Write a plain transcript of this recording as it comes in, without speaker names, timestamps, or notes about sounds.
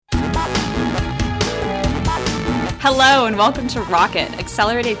Hello and welcome to Rocket,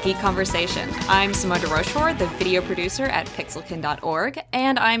 Accelerated Geek Conversation. I'm Simone de Rochefort, the video producer at pixelkin.org,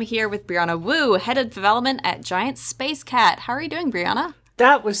 and I'm here with Brianna Wu, head of development at Giant Space Cat. How are you doing, Brianna?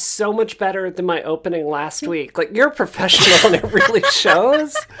 That was so much better than my opening last week. Like, you're professional and it really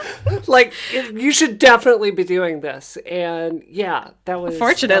shows. Like, you should definitely be doing this. And yeah, that was...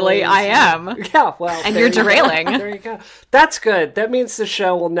 Fortunately, I am. Yeah, well... And you're derailing. There you go. That's good. That means the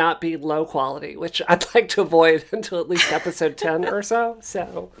show will not be low quality, which I'd like to avoid until at least episode 10 or so.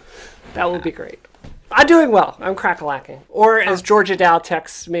 So that would be great. I'm doing well. I'm crack-a-lacking. Or as Georgia Dow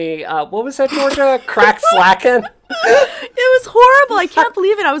texts me, what was that, Georgia? Crack-slacking? It was horrible. I can't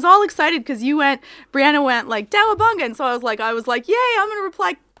believe it. I was all excited because Brianna went like, Dowabunga. And so I was like, yay, I'm going to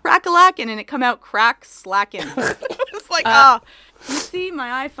reply crack-a-lacking. And it come out crack-slacking. It's like, you see,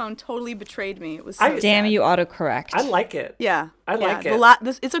 my iPhone totally betrayed me. It was so Damn sad. You autocorrect. I like it. Yeah. I like it.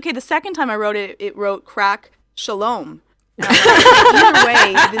 It's okay. The second time I wrote it, it wrote crack shalom. And I'm like, either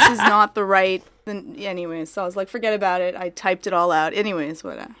way, this is not the right... Anyways, so I was like, forget about it. I typed it all out. Anyways,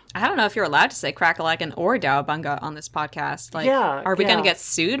 whatever. I don't know if you're allowed to say crack-a-lackin' or Dowabunga on this podcast. Like, Yeah, are we yeah. going to get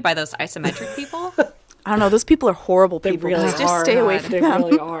sued by those isometric people? I don't know. Those people are horrible They people. really Just are. stay away from They them.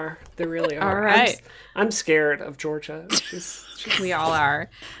 really are. They really are. All right. I'm scared of Georgia. We all are.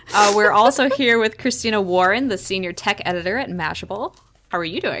 We're also here with Christina Warren, the senior tech editor at Mashable. How are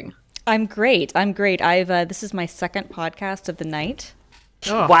you doing? I'm great. This is my second podcast of the night.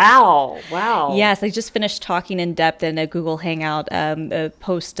 Oh. Wow. Yes, I just finished talking in depth in a Google Hangout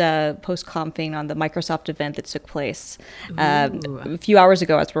post-comping on the Microsoft event that took place a few hours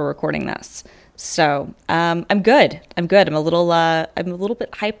ago as we're recording this. So I'm good. I'm a little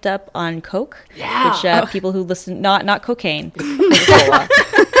bit hyped up on Coke, Yeah. which people who listen not cocaine. Coca-Cola.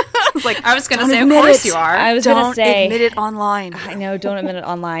 I was going to Don't say, of admit course it. you are. I was going Don't to say, admit it online. I know, don't admit it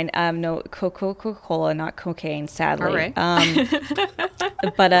online. No, Coca-Cola, not cocaine, sadly. All right.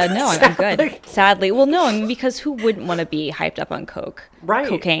 But no, I'm good. Sadly. Well, no, I mean, because who wouldn't want to be hyped up on Right.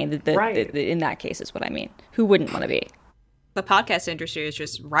 cocaine, Right. in that case is what I mean. Who wouldn't want to be? The podcast industry is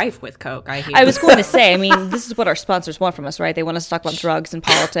just rife with Coke. I was going to say, I mean, this is what our sponsors want from us, right? They want us to talk about drugs and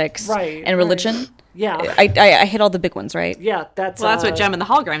politics Right, and religion. Yeah. I hit all the big ones, right? Yeah, that's what Gem and the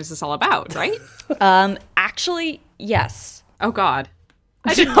Holograms is all about, right? Actually, yes. Oh, God.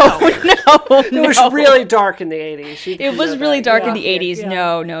 I didn't know. It was really dark in the 80s. It was really dark in the Yeah, 80s.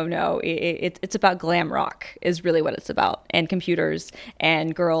 yeah. No. It's about glam rock is really what it's about. And computers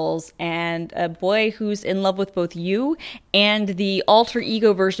and girls and a boy who's in love with both you and the alter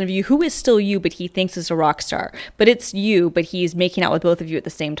ego version of you who is still you, but he thinks is a rock star. But it's you, but he's making out with both of you at the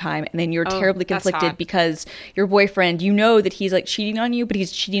same time. And then you're terribly that's conflicted hot. because your boyfriend, you know that he's like cheating on you, but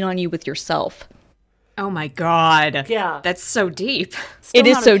he's cheating on you with yourself. Oh, my God. Yeah. That's so deep. It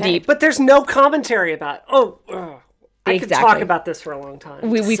is not so okay. deep. But there's no commentary about it. I could talk Exactly. about this for a long time.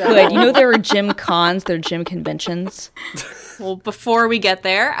 We So- could. You know, there are gym cons, there are gym conventions. Well, before we get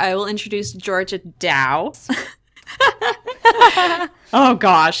there, I will introduce Georgia Dow. Oh,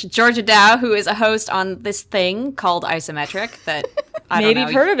 gosh. Georgia Dow, who is a host on this thing called Isometric that I Maybe don't know.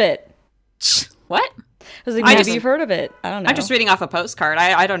 you've heard of it. What? I was like, I maybe just- you've heard of it. I don't know. I'm just reading off a postcard.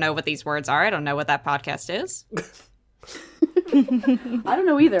 I don't know what these words are. I don't know what that podcast is. I don't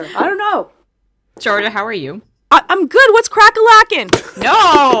know either. I don't know. Georgia, how are you? I'm good. What's crack-a-lacking?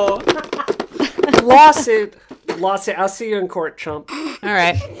 No! Lawsuit. I'll see you in court, chump. All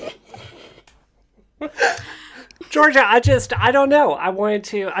right. Georgia, I don't know. I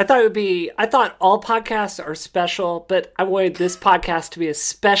thought all podcasts are special, but I wanted this podcast to be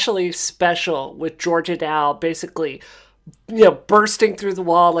especially special with Georgia Dow basically, bursting through the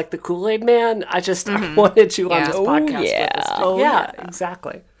wall like the Kool-Aid Man. I wanted you on Yeah. this Oh, podcast yeah. with us. Oh, yeah, yeah.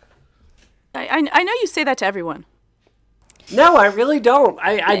 exactly. I know you say that to everyone. No, I really don't.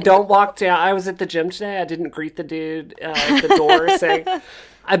 I don't walk down. I was at the gym today. I didn't greet the dude at the door saying,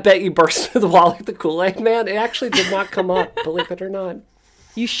 I bet you burst through the wall like the Kool-Aid Man. It actually did not come up, believe it or not.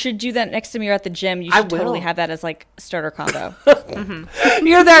 You should do that next time you're at the gym. You I should totally will. have that as like a starter combo.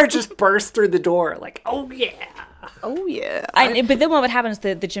 You're there, just burst through the door like, oh yeah. Oh, yeah. But then what would happen is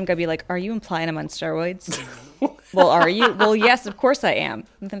the gym guy would be like, "Are you implying I'm on steroids?" Well, are you? Well, yes, of course I am.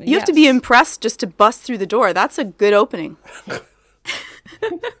 Then, You have to be impressed just to bust through the door. That's a good opening.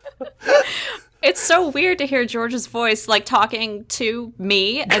 It's so weird to hear George's voice, like, talking to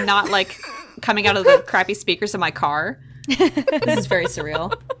me and not, like, coming out of the crappy speakers of my car. This is very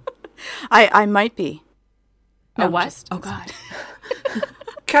surreal. I might be. Oh, what? Oh, God.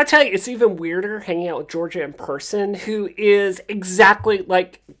 Can I tell you, it's even weirder hanging out with Georgia in person, who is exactly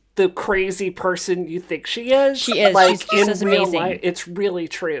like the crazy person you think she is. She is. Like, She's in real amazing. life, it's really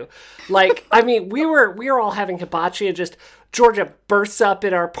true. Like, I mean, we were all having hibachi and just Georgia bursts up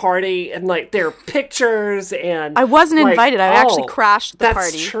at our party and like there are pictures and I wasn't like, invited. I actually crashed the that's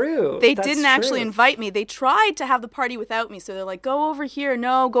party. True. They That's didn't actually true. invite me. They tried to have the party without me. So they're like, go over here.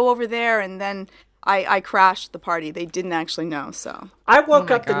 No, go over there. And then I crashed the party. They didn't actually know. So I woke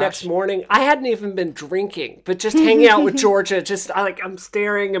my up the gosh. next morning. I hadn't even been drinking, but just hanging out with Georgia. I'm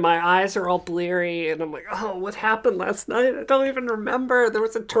staring, and my eyes are all bleary, and I'm like, "Oh, what happened last night? I don't even remember. There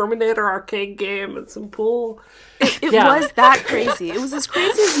was a Terminator arcade game and some pool." it Yeah. was that crazy. It was as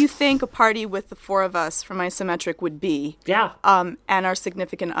crazy as you think a party with the four of us from Isometric would be. Yeah, And our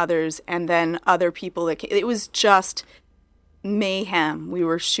significant others, and then other people that came. It was just mayhem. We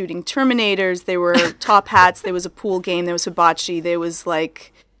were shooting Terminators. There were top hats. There was a pool game. There was hibachi. There was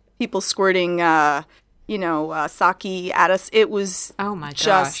like people squirting, sake at us. It was Oh my just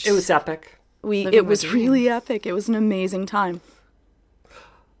gosh. it was epic. Living it was the dream. really epic. It was an amazing time.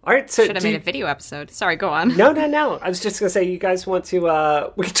 All right, so Should have made a video episode. Sorry, go on. No. I was just gonna say, you guys want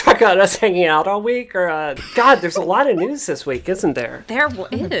to? We can talk about us hanging out all week, or God, there's a lot of news this week, isn't there? There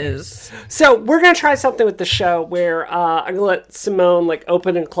is. So we're gonna try something with the show where I'm gonna let Simone like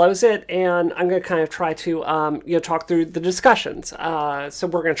open and close it, and I'm gonna kind of try to talk through the discussions. So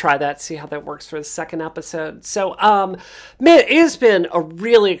we're gonna try that, see how that works for the second episode. So man, it has been a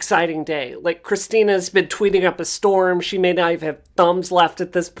really exciting day. Like Christina's been tweeting up a storm. She may not even have thumbs left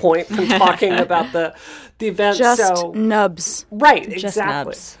at this point from talking about the event. Just nubs. Right, Just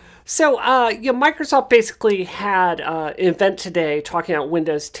exactly. nubs. So, Microsoft basically had an event today talking about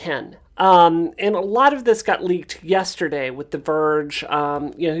Windows 10. And a lot of this got leaked yesterday with The Verge,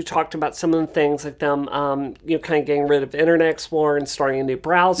 who talked about some of the things like them, kind of getting rid of Internet Explorer and starting a new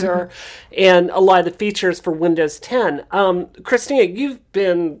browser, and a lot of the features for Windows 10. Christina, you've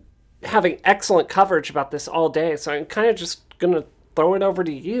been having excellent coverage about this all day, so I'm kind of just going to throw it over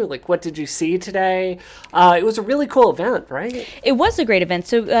to you. Like, what did you see today? It was a really cool event, right? It was a great event.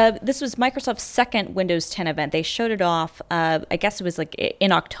 So this was Microsoft's second Windows 10 event. They showed it off, I guess it was like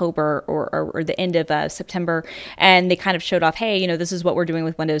in October or the end of September. And they kind of showed off, hey, this is what we're doing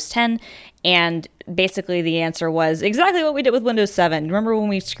with Windows 10. And basically the answer was exactly what we did with Windows 7. Remember when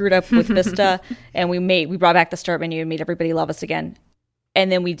we screwed up with Vista and we brought back the start menu and made everybody love us again?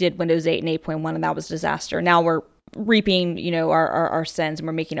 And then we did Windows 8 and 8.1, and that was a disaster. Now we're reaping, our sins, and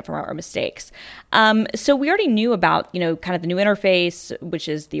we're making up for our mistakes. So we already knew about, kind of the new interface, which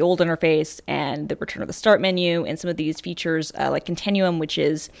is the old interface, and the return of the start menu, and some of these features like Continuum, which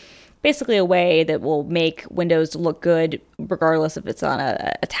is basically a way that will make Windows look good, regardless if it's on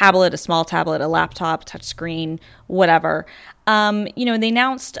a tablet, a small tablet, a laptop, touchscreen, whatever. They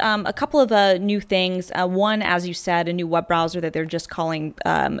announced a couple of new things. One, as you said, a new web browser that they're just calling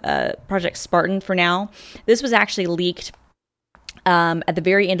Project Spartan for now. This was actually leaked at the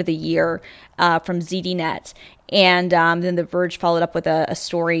very end of the year from ZDNet. And then The Verge followed up with a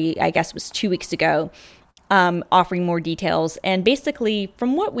story, I guess it was 2 weeks ago, offering more details. And basically,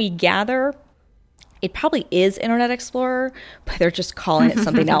 from what we gather, it probably is Internet Explorer, but they're just calling it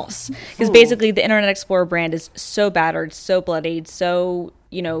something else. Because basically the Internet Explorer brand is so battered, so bloodied, so,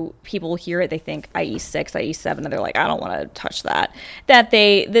 people hear it, they think IE6, IE7, and they're like, I don't want to touch that. That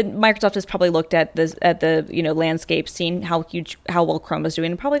Microsoft has probably looked at the landscape, seen how well Chrome is doing,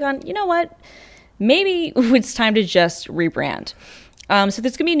 and probably gone, you know what, maybe it's time to just rebrand. So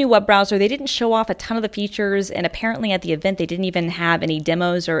there's going to be a new web browser. They didn't show off a ton of the features, and apparently at the event they didn't even have any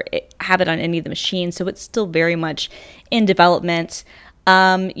demos or have it on any of the machines, so it's still very much in development.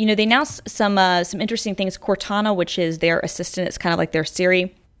 They announced some interesting things. Cortana, which is their assistant, it's kind of like their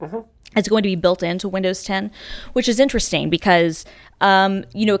Siri. It's going to be built into Windows 10, which is interesting because,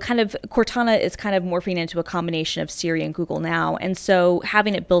 Cortana is kind of morphing into a combination of Siri and Google Now. And so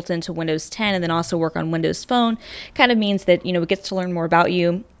having it built into Windows 10 and then also work on Windows Phone kind of means that, it gets to learn more about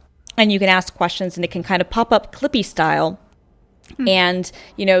you, and you can ask questions, and it can kind of pop up Clippy style. And,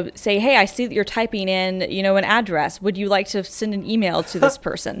 say, hey, I see that you're typing in, an address. Would you like to send an email to this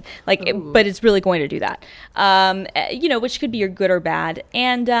person? But it's really going to do that, which could be good or bad.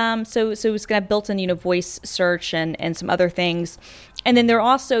 And so it's going to have built-in, voice search and some other things. And then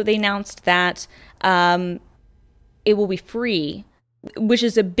they announced that it will be free, which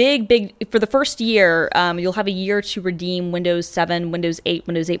is a big, for the first year, you'll have a year to redeem Windows 7, Windows 8,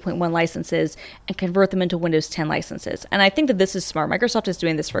 Windows 8.1 licenses and convert them into Windows 10 licenses. And I think that this is smart. Microsoft is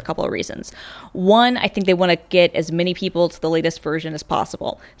doing this for a couple of reasons. One, I think they want to get as many people to the latest version as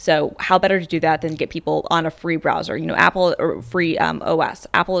possible. So how better to do that than get people on a free browser? Apple, or free OS.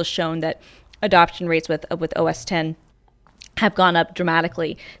 Apple has shown that adoption rates with OS 10 have gone up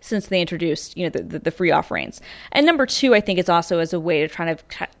dramatically since they introduced, the free offerings. And number two, I think it's also as a way to try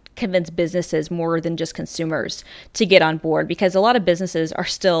to convince businesses more than just consumers to get on board, because a lot of businesses are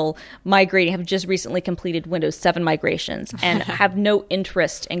still migrating, have just recently completed Windows 7 migrations and have no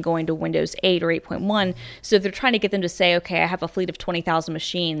interest in going to Windows 8 or 8.1. So they're trying to get them to say, okay, I have a fleet of 20,000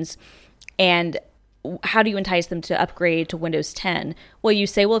 machines, and how do you entice them to upgrade to Windows 10? Well, you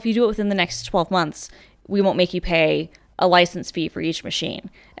say, well, if you do it within the next 12 months, we won't make you pay a license fee for each machine.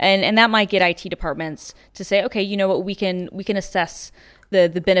 And that might get IT departments to say, okay, you know what, we can assess the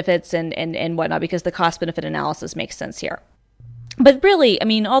benefits and whatnot, because the cost benefit analysis makes sense here. But really, I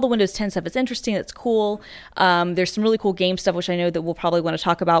mean, all the Windows 10 stuff is interesting. It's cool. There's some really cool game stuff, which I know that we'll probably want to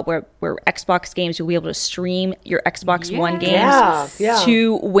talk about, where Xbox games, you'll be able to stream your Xbox One games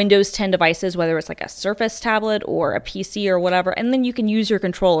to Windows 10 devices, whether it's like a Surface tablet or a PC or whatever, and then you can use your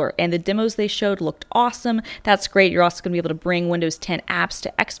controller. And the demos they showed looked awesome. That's great. You're also going to be able to bring Windows 10 apps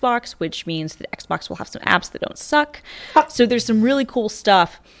to Xbox, which means that Xbox will have some apps that don't suck. So there's some really cool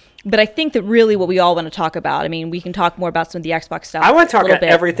stuff. But I think that really what we all want to talk about, I mean, we can talk more about some of the Xbox stuff. I want to talk about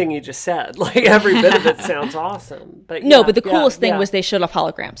everything you just said. Like, every bit of it sounds awesome. But but the coolest thing was they showed off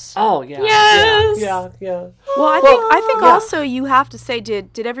holograms. Oh, yeah. Yes! Yeah. Well, I think also you have to say,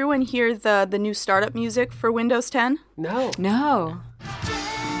 did everyone hear the new startup music for Windows 10? No. Oh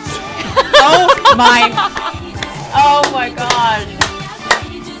my god.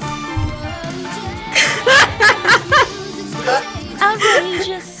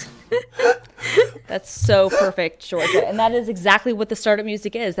 Outrageous. That's so perfect, Georgia. And that is exactly what the startup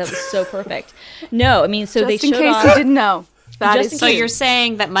music is. That was so perfect. No, I mean, so Just they in showed case off... you didn't know. So you're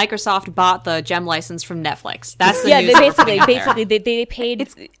saying that Microsoft bought the gem license from Netflix? That's the news. Yeah, that we're putting out there. they paid.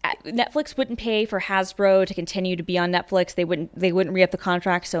 Netflix wouldn't pay for Hasbro to continue to be on Netflix. They wouldn't re-up the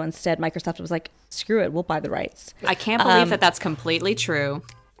contract. So instead, Microsoft was like, "Screw it, we'll buy the rights." I can't believe that that's completely true.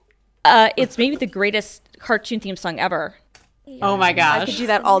 It's maybe the greatest cartoon theme song ever. Oh my gosh. I could do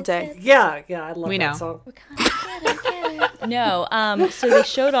that all day. Yeah, I love that song. No, so they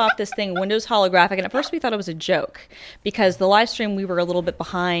showed off this thing, Windows Holographic, and at first we thought it was a joke, because the live stream, we were a little bit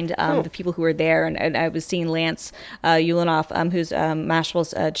behind the people who were there, and I was seeing Lance Ulanoff, who's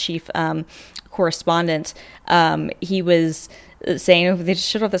Mashable's chief correspondent. He was saying, they just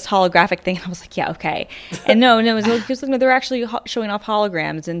showed off this holographic thing, and I was like, yeah, okay. And no, it was because they're actually showing off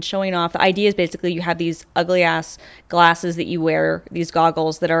holograms and showing off. The idea is basically you have these ugly ass glasses that you wear, these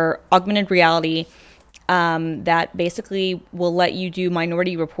goggles that are augmented reality, that basically will let you do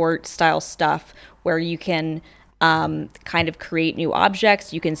Minority Report style stuff, where you can kind of create new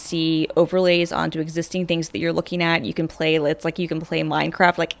objects. You can see overlays onto existing things that you're looking at. You can play, it's like you can play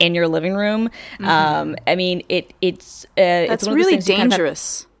Minecraft like in your living room. I mean, it's that's one really of those things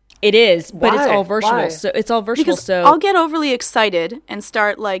dangerous. It is, but it's all virtual. Why? So it's all virtual. Because I'll get overly excited and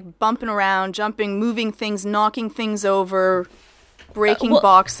start like bumping around, jumping, moving things, knocking things over, breaking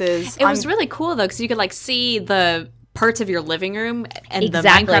boxes. It was really cool though, because you could like see the parts of your living room, and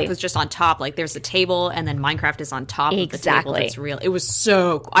Exactly. the Minecraft was just on top. Like there's a table, and then Minecraft is on top of the table. Exactly. That's real. It was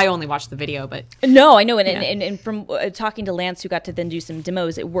so. I only watched the video, but No, I know, and from talking to Lance, who got to then do some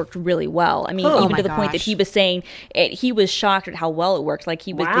demos, it worked really well. I mean, even to the point that gosh. he was saying he was shocked at how well it worked. Like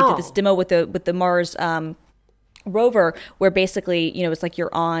they did this demo with the Mars rover, where basically, it's like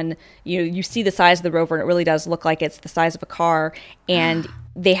you're on, you see the size of the rover, and it really does look like it's the size of a car. And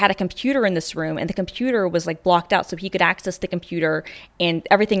they had a computer in this room, and the computer was like blocked out, so he could access the computer, and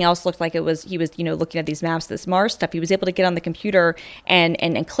everything else looked like he was looking at these maps, this Mars stuff. He was able to get on the computer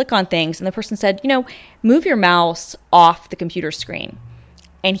and click on things, and the person said, move your mouse off the computer screen.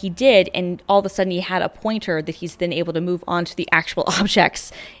 And he did, and all of a sudden he had a pointer that he's then able to move onto the actual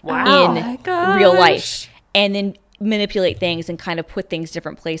objects in real life, and then manipulate things and kind of put things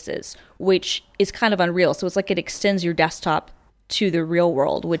different places, which is kind of unreal. So it's like it extends your desktop to the real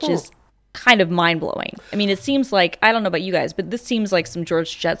world, which is kind of mind-blowing. I mean, it seems like, I don't know about you guys, but this seems like some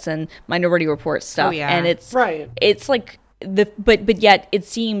George Jetson Minority Report stuff. Oh, yeah. And it's like but yet it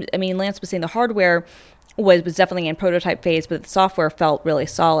seemed, I mean, Lance was saying the hardware was definitely in prototype phase, but the software felt really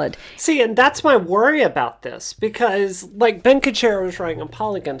solid. See, and that's my worry about this, because like Ben Kuchera was writing on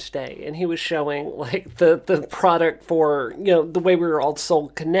Polygon today, and he was showing like the product for, the way we were all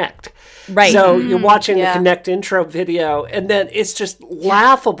sold Kinect. Right. So you're watching yeah. the Kinect intro video, and then it's just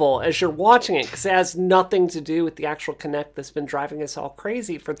laughable as you're watching it, because it has nothing to do with the actual Kinect that's been driving us all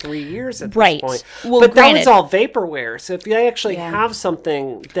crazy for 3 years at this point. Well, but granted, that was all vaporware. So if you actually have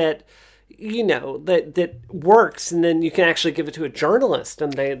something that that works, and then you can actually give it to a journalist,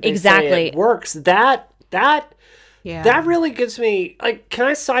 and they say it works. That really gives me, like, can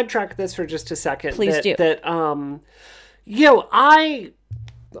I sidetrack this for just a second? Please do. That I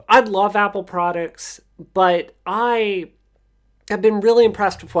love Apple products, but I've been really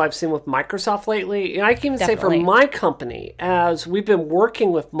impressed with what I've seen with Microsoft lately. And I can even say for my company, as we've been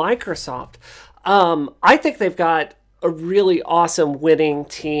working with Microsoft, I think they've got a really awesome winning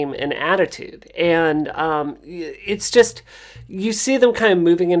team and attitude. And it's just, you see them kind of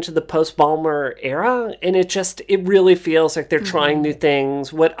moving into the post-Ballmer era, and it really feels like they're trying new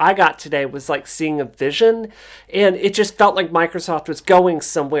things. What I got today was like seeing a vision, and it just felt like Microsoft was going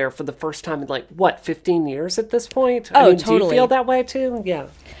somewhere for the first time in 15 years at this point? Oh, totally. Do you feel that way too? Yeah.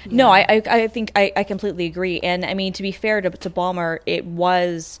 No, I think I completely agree. And I mean, to be fair to Ballmer,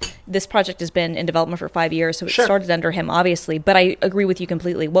 this project has been in development for 5 years, so it started under him, obviously. But I agree with you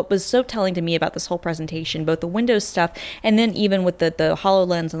completely. What was so telling to me about this whole presentation, both the Windows stuff and then even with the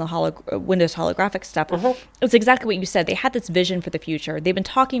HoloLens and the Windows holographic stuff, it's exactly what you said. They had this vision for the future. They've been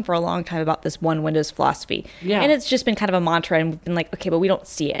talking for a long time about this one Windows philosophy. Yeah. And it's just been kind of a mantra, and we've been like, okay, but we don't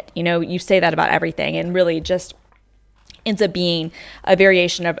see it. You say that about everything, and really just ends up being a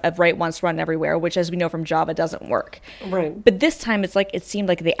variation of write once, run everywhere, which, as we know from Java, doesn't work. Right. But this time, it seemed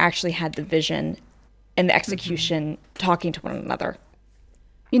like they actually had the vision and the execution talking to one another.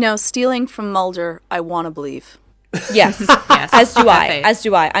 Stealing from Mulder, I want to believe. Yes, yes. As do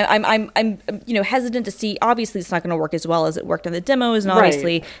I. I'm hesitant to see. Obviously, it's not going to work as well as it worked on the demos, and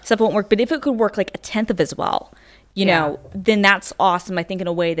obviously stuff won't work. But if it could work like a tenth of as well, then that's awesome. I think in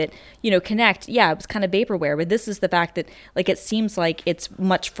a way that, Kinect, it was kind of vaporware, but this is the fact that it seems like it's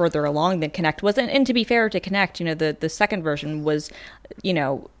much further along than Kinect was. And to be fair to Kinect, the second version was,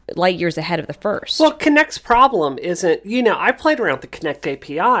 light years ahead of the first. Well, Kinect's problem isn't, I played around with the Kinect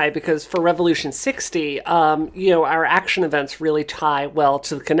API because for Revolution 60, our action events really tie well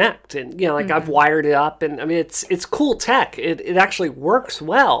to the Kinect. And, I've wired it up, and I mean, it's cool tech. It actually works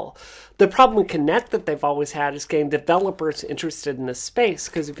well. The problem with Kinect that they've always had is getting developers interested in this space.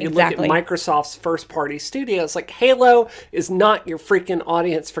 Because if you look at Microsoft's first-party studios, Halo is not your freaking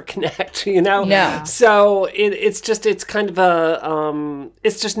audience for Kinect, No. So it's kind of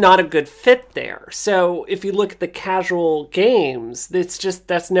it's just not a good fit there. So if you look at the casual games,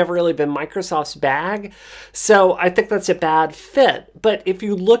 that's never really been Microsoft's bag. So I think that's a bad fit. But if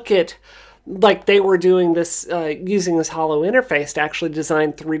you look at they were doing this, using this Holo interface to actually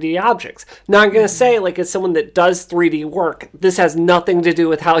design 3D objects. Now, I'm going to say, as someone that does 3D work, this has nothing to do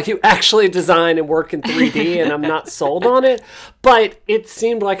with how you actually design and work in 3D, and I'm not sold on it, but it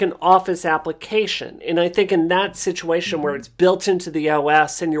seemed like an Office application. And I think in that situation where it's built into the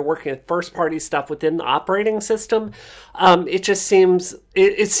OS and you're working with first-party stuff within the operating system, it just seems,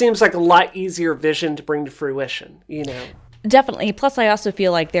 it seems like a lot easier vision to bring to fruition, Definitely. Plus, I also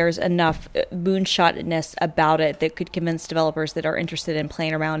feel like there's enough moonshotness about it that could convince developers that are interested in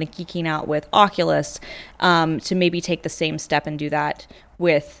playing around and geeking out with Oculus to maybe take the same step and do that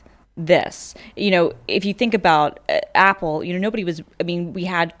with this. If you think about Apple, we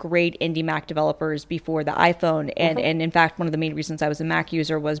had great indie Mac developers before the iPhone. And in fact, one of the main reasons I was a Mac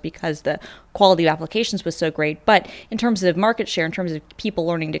user was because the quality of applications was so great. But in terms of market share, in terms of people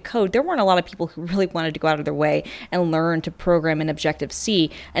learning to code, there weren't a lot of people who really wanted to go out of their way and learn to program in Objective-C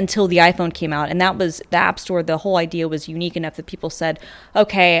until the iPhone came out. And that was the App Store. The whole idea was unique enough that people said,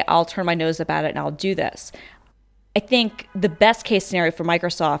 okay, I'll turn my nose up at it and I'll do this. I think the best case scenario for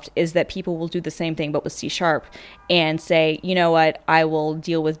Microsoft is that people will do the same thing but with C# and say, you know what, I will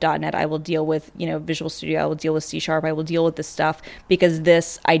deal with .NET, I will deal with Visual Studio, I will deal with C#, I will deal with this stuff because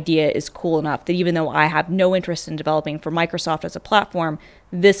this idea is cool enough that even though I have no interest in developing for Microsoft as a platform,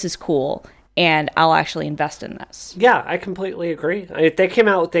 this is cool. And I'll actually invest in this. Yeah, I completely agree. If they came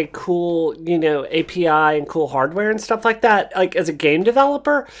out with a cool, API and cool hardware and stuff like that, as a game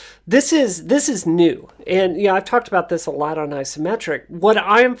developer, this is new. And I've talked about this a lot on Isometric. What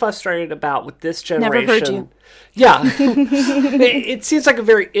I am frustrated about with this generation, never heard you. Yeah, it seems like a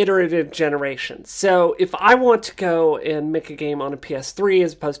very iterative generation. So if I want to go and make a game on a PS3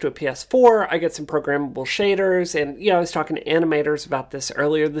 as opposed to a PS4, I get some programmable shaders. And, I was talking to animators about this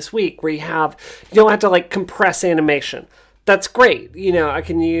earlier this week where you don't have to compress animation. That's great. I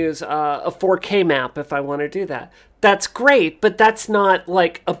can use a 4K map if I want to do that. That's great, but that's not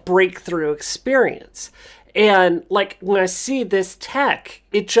a breakthrough experience. And when I see this tech,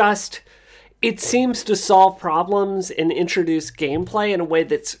 it seems to solve problems and introduce gameplay in a way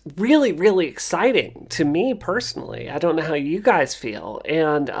that's really, really exciting to me personally. I don't know how you guys feel.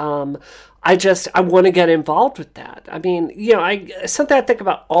 And I want to get involved with that. I mean, something I think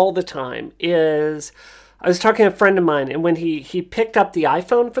about all the time is I was talking to a friend of mine, and when he picked up the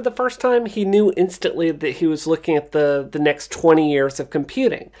iPhone for the first time, he knew instantly that he was looking at the next 20 years of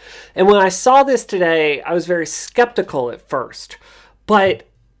computing. And when I saw this today, I was very skeptical at first. But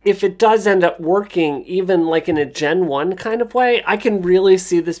if it does end up working, even like in a Gen 1 kind of way, I can really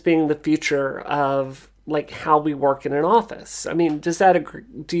see this being the future of like how we work in an office. I mean, does that agree?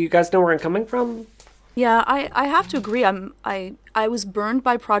 Do you guys know where I'm coming from? Yeah, I have to agree. I was burned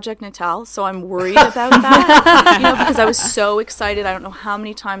by Project Natal, so I'm worried about that. Because I was so excited. I don't know how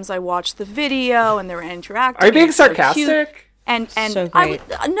many times I watched the video and they were interacting. Are you being so sarcastic? cute. And So I'm great.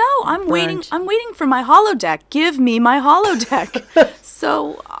 waiting. I'm waiting for my holodeck. Give me my holodeck.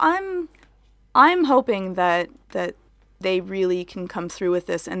 So I'm hoping that they really can come through with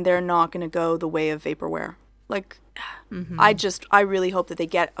this, and they're not going to go the way of vaporware. Like, I really hope that they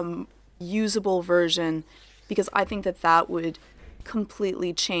get a usable version, because I think that would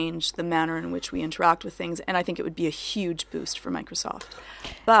completely change the manner in which we interact with things, and I think it would be a huge boost for Microsoft.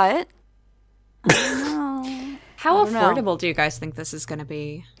 But I don't know. How don't know. affordable do you guys think this is going to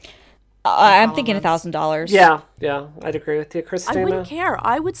be? I'm thinking $1,000. Yeah, I'd agree with you, Christina. I wouldn't care.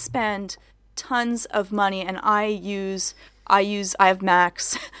 I would spend tons of money, and I have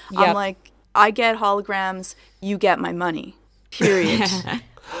Macs. Yep. I'm like, I get holograms, you get my money. Period.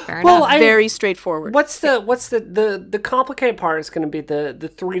 Fair Well, enough. Very straightforward. What's the complicated part is going to be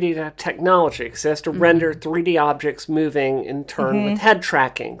the 3D technology, because it has to render 3D objects moving in turn with head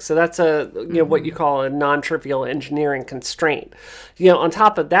tracking. So that's what you call a non-trivial engineering constraint. On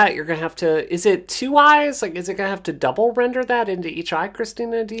top of that, you're going to have to, is it 2 eyes? Like, is it going to have to double render that into each eye,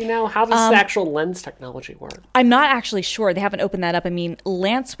 Christina? Do you know? How does the actual lens technology work? I'm not actually sure. They haven't opened that up. I mean,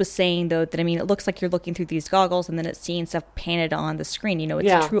 Lance was saying, though, that, it looks like you're looking through these goggles and then it's seeing stuff painted on the screen.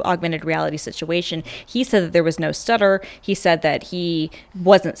 It's a true augmented reality situation. He said that there was no stutter. He said that he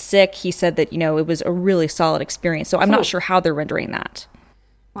wasn't sick. He said that, it was a really solid experience. So I'm not sure how they're rendering that.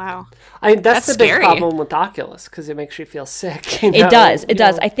 Wow. That's the scary. big problem with Oculus, because it makes you feel sick. It does. It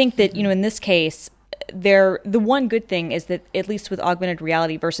does. I think that, in this case, the one good thing is that, at least with augmented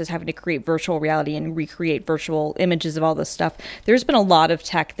reality versus having to create virtual reality and recreate virtual images of all this stuff, there's been a lot of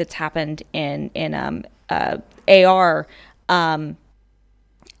tech that's happened in AR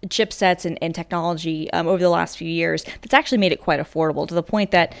chipsets and technology over the last few years that's actually made it quite affordable, to the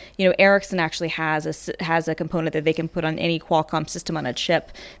point that Ericsson actually has a component that they can put on any Qualcomm system on a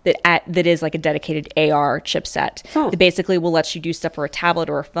chip that is like a dedicated AR chipset that basically will let you do stuff for a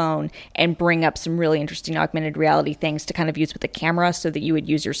tablet or a phone and bring up some really interesting augmented reality things to kind of use with the camera, so that you would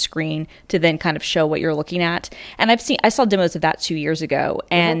use your screen to then kind of show what you're looking at. And I saw demos of that 2 years ago,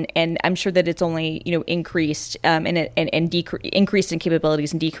 and I'm sure that it's only increased increased in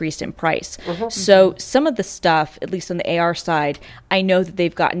capabilities and decreased in price. So some of the stuff, at least on the AR side, I know that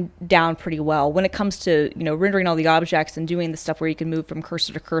they've gotten down pretty well when it comes to rendering all the objects and doing the stuff where you can move from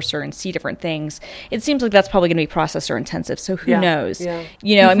cursor to cursor and see different things. It seems like that's probably going to be processor intensive. So who knows? Yeah.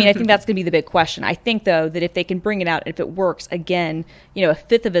 I think that's going to be the big question. I think, though, that if they can bring it out, if it works again, a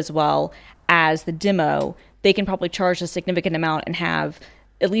fifth of as well as the demo, they can probably charge a significant amount and have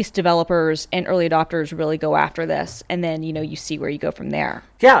at least developers and early adopters really go after this, and then you see where you go from there.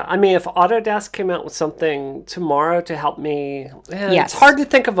 Yeah, if Autodesk came out with something tomorrow to help me, Yes. It's hard to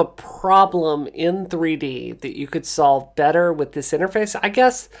think of a problem in 3D that you could solve better with this interface. I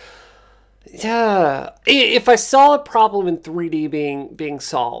guess, yeah, if I saw a problem in 3D being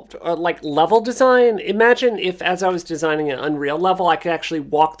solved, or like level design, imagine if, as I was designing an Unreal level, I could actually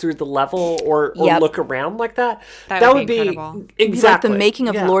walk through the level or look around like that. That would be incredible. Exactly Like the making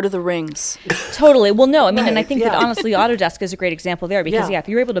of yeah. Lord of the Rings. Totally. Well, no, and I Right, think that honestly, Autodesk is a great example there, because Yeah. if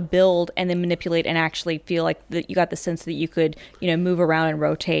you're able to build and then manipulate and actually feel like that you got the sense that you could, move around and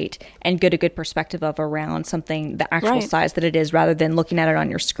rotate and get a good perspective of around something, the actual Right. size that it is, rather than looking at it on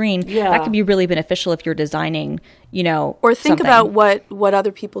your screen, Yeah. that could be really beneficial if you're designing, Or think something. about what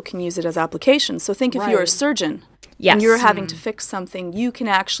other people can use it as applications. So think if you're a Right. surgeon Yes. and you're having to fix something, you can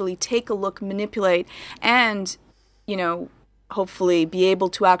actually take a look, manipulate, and, hopefully be able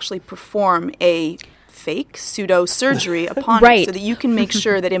to actually perform a fake pseudo surgery upon Right. it, so that you can make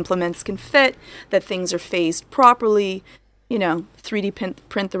sure that implements can fit, that things are phased properly, 3D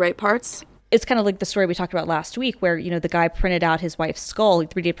print the right parts. It's kind of like the story we talked about last week, where the guy printed out his wife's skull. He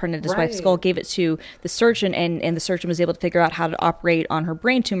 3D printed his wife's Right. skull, gave it to the surgeon, and the surgeon was able to figure out how to operate on her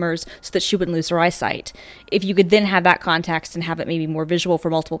brain tumors so that she wouldn't lose her eyesight. If you could then have that context and have it maybe more visual for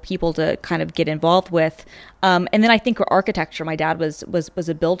multiple people to kind of get involved with, and then I think for architecture, my dad was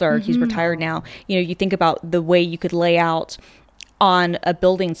a builder. He's retired now. You think about the way you could lay out on a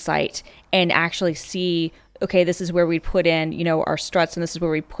building site and actually see okay, this is where we put in, you know, our struts, and this is where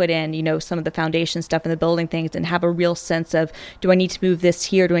we put in, you know, some of the foundation stuff and the building things, and have a real sense of, do I need to move this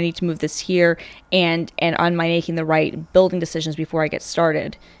here? Do I need to move this here? And am I making the right building decisions before I get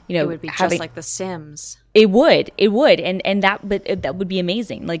started? You know, it would be just like The Sims. It would, and that would be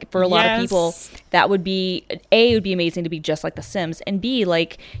amazing. Like for a lot of people, that would be A, it would be amazing to be just like The Sims, and B,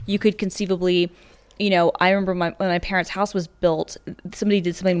 like you could conceivably, you know, I remember when my parents' house was built, somebody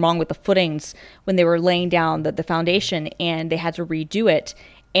did something wrong with the footings when they were laying down the foundation, and they had to redo it,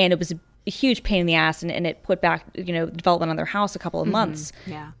 and it was a huge pain in the ass, and it put back, you know, development on their house a couple of months.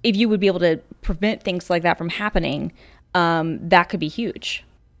 Yeah. If you would be able to prevent things like that from happening, that could be huge.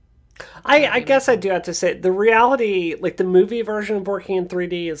 I guess I do have to say, the reality, like the movie version of working in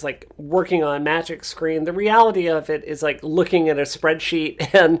 3D is like working on a magic screen. The reality of it is like looking at a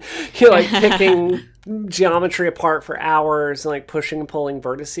spreadsheet and, you know, like picking geometry apart for hours and like pushing and pulling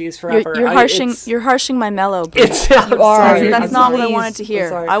vertices forever. You're harshing my mellow. That's not what I wanted to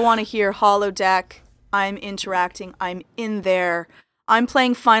hear. I want to hear holodeck. I'm interacting. I'm in there. I'm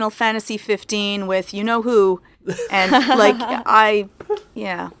playing Final Fantasy 15 with you know who, and like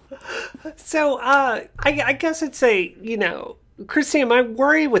yeah. So I guess I'd say, you know, Christine, my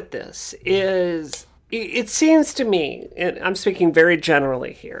worry with this is it seems to me, and I'm speaking very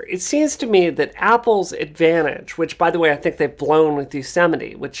generally here, it seems to me that Apple's advantage, which by the way I think they've blown with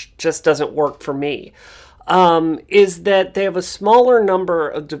Yosemite, which just doesn't work for me, is that they have a smaller number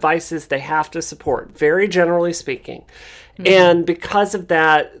of devices they have to support, very generally speaking. And because of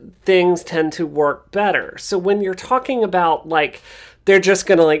that, things tend to work better. So when you're talking about like, they're just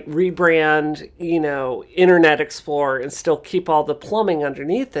going to like rebrand, you know, Internet Explorer and still keep all the plumbing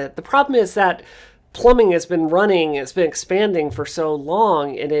underneath it. The problem is that plumbing has been running, it's been expanding for so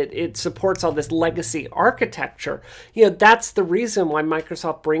long, and it supports all this legacy architecture. You know, that's the reason why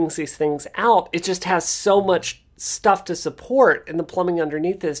Microsoft brings these things out. It just has so much stuff to support, and the plumbing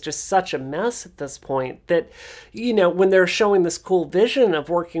underneath is just such a mess at this point that, you know, when they're showing this cool vision of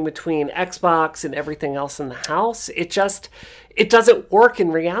working between Xbox and everything else in the house, it doesn't work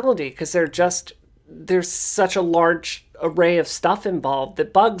in reality because there's such a large array of stuff involved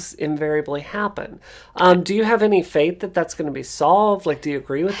that bugs invariably happen. Do you have any faith that that's going to be solved? Like, do you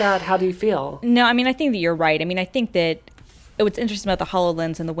agree with that? How do you feel? No, I mean, I think that you're right. I mean, I think that what's interesting about the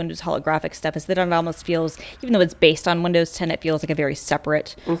HoloLens and the Windows holographic stuff is that it almost feels, even though it's based on Windows 10, it feels like a very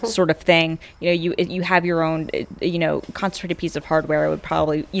separate sort of thing. You know, you have your own, you know, concentrated piece of hardware. It would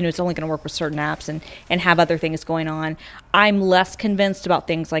probably, you know, it's only going to work with certain apps and have other things going on. I'm less convinced about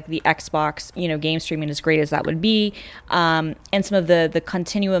things like the Xbox, you know, game streaming, as great as that would be, and some of the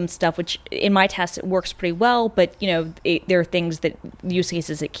Continuum stuff, which in my test it works pretty well, but you know, there are things that use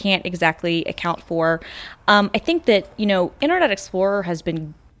cases it can't exactly account for. I think that, you know, Internet Explorer has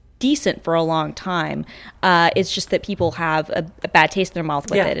been decent for a long time. It's just that people have a bad taste in their mouth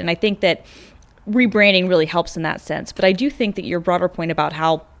with it, and I think that rebranding really helps in that sense. But I do think that your broader point about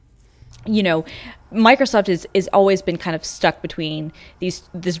how, you know, Microsoft is always been kind of stuck between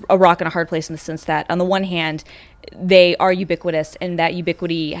a rock and a hard place, in the sense that on the one hand they are ubiquitous, and that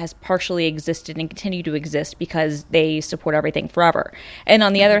ubiquity has partially existed and continue to exist because they support everything forever. And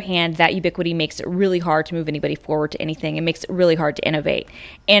on the other hand, that ubiquity makes it really hard to move anybody forward to anything. It makes it really hard to innovate.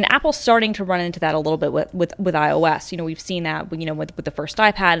 And Apple's starting to run into that a little bit with iOS. You know, we've seen that, you know, with the first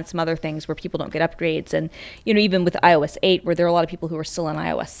iPad and some other things where people don't get upgrades, and you know, even with iOS 8, where there are a lot of people who are still on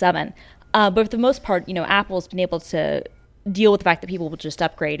iOS 7. But for the most part, you know, Apple's been able to deal with the fact that people will just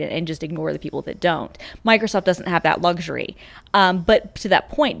upgrade and just ignore the people that don't. Microsoft doesn't have that luxury. But to that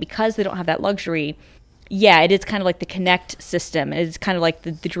point, because they don't have that luxury, yeah, it is kind of like the Kinect system. It's kind of like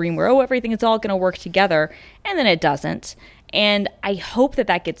the dream where, oh, everything is all going to work together, and then it doesn't. And I hope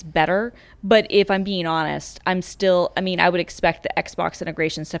that gets better. But if I'm being honest, I would expect the Xbox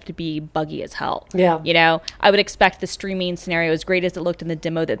integration stuff to be buggy as hell. Yeah. You know, I would expect the streaming scenario, as great as it looked in the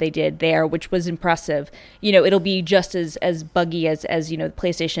demo that they did there, which was impressive, you know, it'll be just as buggy as you know, the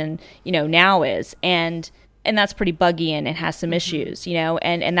PlayStation, you know, now is. And that's pretty buggy and it has some issues, you know,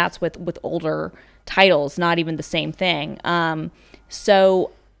 and that's with older titles, not even the same thing.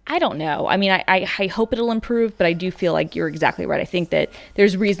 So I don't know. I mean, I hope it'll improve, but I do feel like you're exactly right. I think that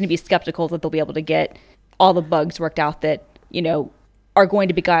there's reason to be skeptical that they'll be able to get all the bugs worked out that, you know, are going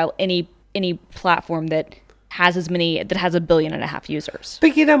to beguile any platform that has a 1.5 billion users.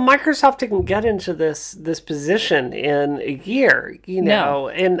 But you know, Microsoft didn't get into this position in a year, you know,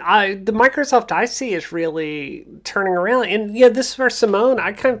 and the Microsoft I see is really turning around. And yeah, this is where, Simone,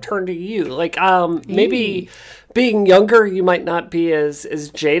 I kind of turn to you. Like, maybe being younger, you might not be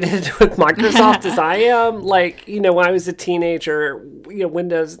as jaded with Microsoft as I am. Like, when I was a teenager,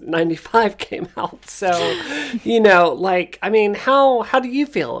 Windows 95 came out. So, how do you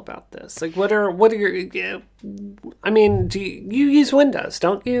feel about this? Like, what are your, do you use Windows,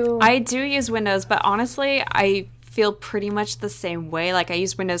 don't you? I do use Windows, but honestly, I feel pretty much the same way. Like, I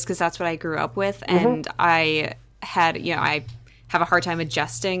use Windows because that's what I grew up with, and I had, I have a hard time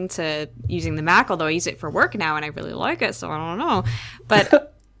adjusting to using the Mac, although I use it for work now and I really like it, so I don't know.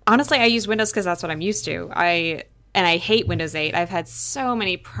 But honestly, I use Windows because that's what I'm used to. I hate Windows 8. I've had so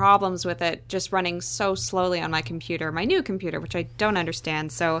many problems with it just running so slowly on my computer, my new computer, which I don't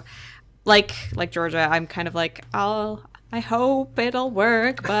understand. So like Georgia, I'm kind of like, I hope it'll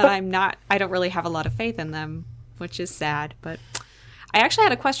work, but I don't really have a lot of faith in them, which is sad. But I actually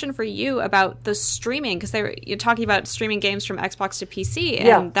had a question for you about the streaming, because you're talking about streaming games from Xbox to PC,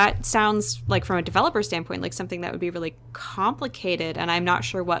 and that sounds like, from a developer standpoint, like something that would be really complicated, and I'm not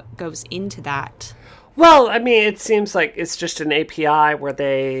sure what goes into that. Well, it seems like it's just an API where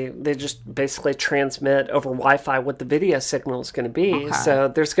they just basically transmit over Wi-Fi what the video signal is going to be. Okay. So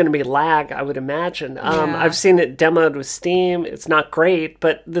there's going to be lag, I would imagine. I've seen it demoed with Steam. It's not great,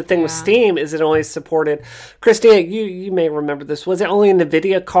 but the thing with Steam is it only supported... Christina, you may remember this. Was it only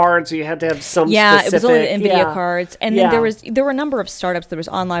NVIDIA cards, or you had to have some specific... it was only the NVIDIA cards. And then there were a number of startups. There was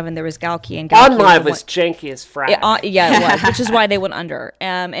OnLive and there was Galkey. And OnLive was janky as frack. It was, which is why they went under.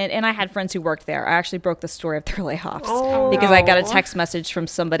 And I had friends who worked there. I actually broke the story of their layoffs because I got a text message from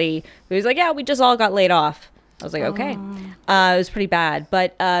somebody who was like, "Yeah, we just all got laid off." I was like, "Okay." It was pretty bad,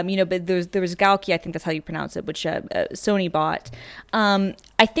 but but there was Galkey, I think that's how you pronounce it, which Sony bought.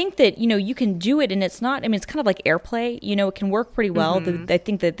 I think that you can do it, and it's not. It's kind of like AirPlay. It can work pretty well. I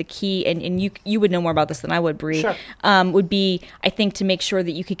think that the key, and you would know more about this than I would, Bree, sure. Would be, I think, to make sure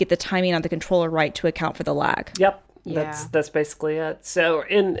that you could get the timing on the controller right to account for the lag. Yep. That's basically it. So,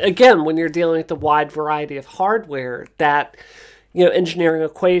 and again, when you're dealing with the wide variety of hardware, that engineering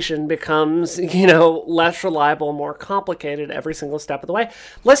equation becomes, less reliable, more complicated every single step of the way.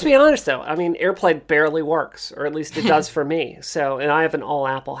 Let's be honest, though. AirPlay barely works, or at least it does for me. So, and I have an all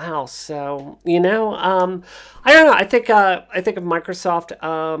Apple house. So, I don't know. I think if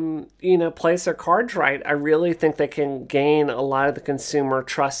Microsoft, plays their cards right, I really think they can gain a lot of the consumer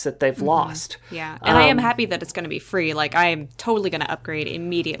trust that they've lost. Yeah, and I am happy that it's going to be free. Like, I am totally going to upgrade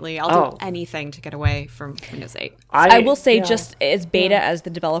immediately. I'll do anything to get away from Windows 8. I will say, just as beta as the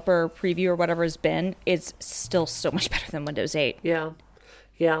developer preview or whatever has been, it's still so much better than Windows 8. Yeah.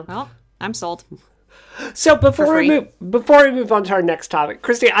 Well, I'm sold. So before we move on to our next topic,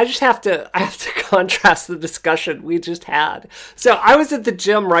 Christy, I have to contrast the discussion we just had. So I was at the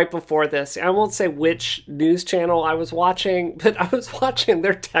gym right before this. I won't say which news channel I was watching, but I was watching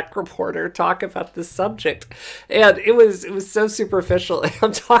their tech reporter talk about this subject, and it was so superficial.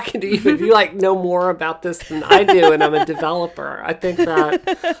 I'm talking to you, and you know more about this than I do, and I'm a developer. I think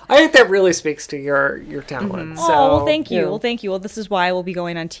that really speaks to your talent. So, well, thank you. Well, this is why I will be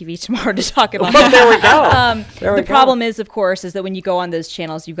going on TV tomorrow to talk about that. There we go. The problem is, of course, is that when you go on those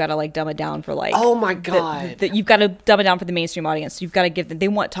channels, you've got to dumb it down for oh my god, you've got to dumb it down for the mainstream audience. You've got to give them. They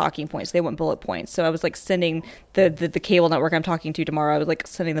want talking points. They want bullet points. So I was sending the cable network I'm talking to tomorrow. I was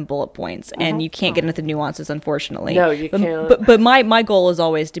sending them bullet points, and you can't get into the nuances, unfortunately. No, you can't. But my goal is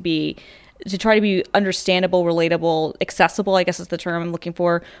always to try to be understandable, relatable, accessible, I guess is the term I'm looking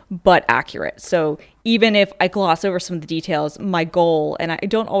for, but accurate. So even if I gloss over some of the details, my goal, and I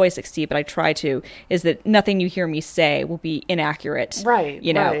don't always succeed, but I try to, is that nothing you hear me say will be inaccurate. Right.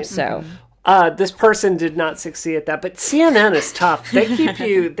 Right. So. This person did not succeed at that, but CNN is tough. They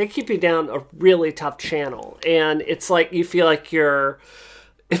keep you down a really tough channel, and it's you feel like it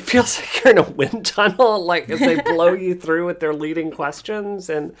feels like you're in a wind tunnel, as they blow you through with their leading questions.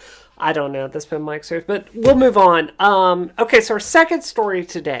 And I don't know, that's been my experience, but we'll move on. Okay, so our second story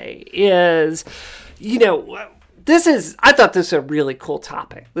today is, I thought this was a really cool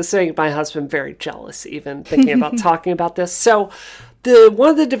topic. This made my husband very jealous, even thinking about talking about this. So one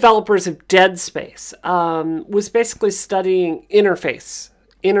of the developers of Dead Space was basically studying interface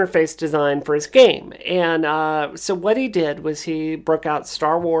design for his game. And so what he did was he broke out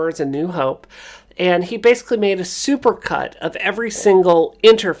Star Wars: A New Hope, and he basically made a supercut of every single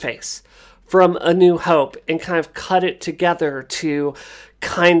interface from A New Hope and kind of cut it together to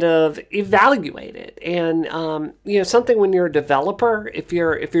kind of evaluate it. And something when you're a developer, if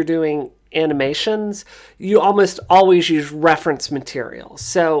you're doing animations, you almost always use reference material.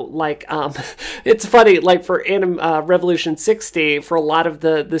 So like, it's funny, like for Revolution 60, for a lot of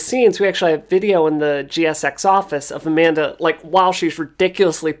the scenes, we actually have video in the GSX office of Amanda, like while she's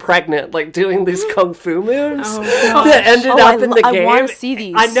ridiculously pregnant, like doing these Kung Fu moves that ended up in the game. I want to see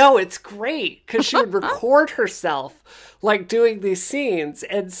these. I know, it's great, because she would record herself like doing these scenes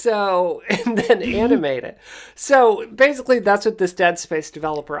and then animate it. So basically that's what this Dead Space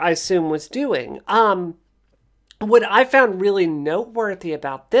developer, I assume, was doing. What I found really noteworthy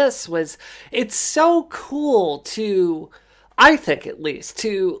about this was it's so cool to, I think at least,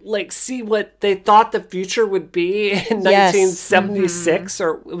 to like see what they thought the future would be in 1976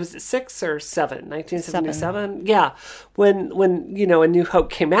 or was it 6 or 7? 1977? Yeah. When A New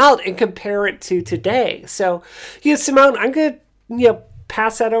Hope came out, and compare it to today. So, Simone, I'm going to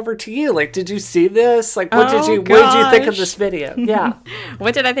pass that over to you. Like, did you see this? Like, what did you think of this video? Yeah.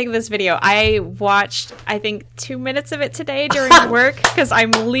 What did I think of this video? I watched, I think, 2 minutes of it today during work because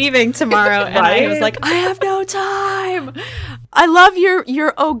I'm leaving tomorrow, and I was like, I have no time. I love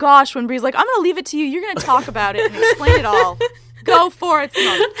your oh gosh when Bree's like, I'm gonna leave it to you. You're gonna talk about it and explain it all. Go for it,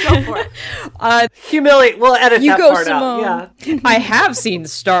 Simone. Go for it. Humiliate. We'll edit that part Simone. out. Yeah. I have seen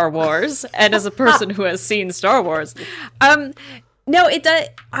Star Wars, and as a person who has seen Star Wars, no, it does.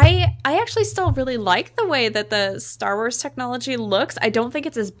 I actually still really like the way that the Star Wars technology looks. I don't think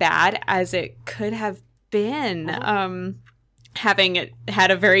it's as bad as it could have been. Having had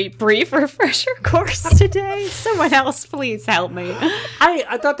a very brief refresher course today. Someone else, please help me.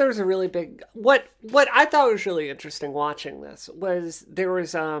 I thought there was a really big... What I thought was really interesting watching this was there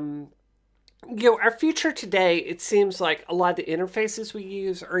was... our future today, it seems like a lot of the interfaces we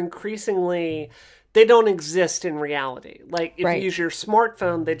use are increasingly... They don't exist in reality. Like, if you use your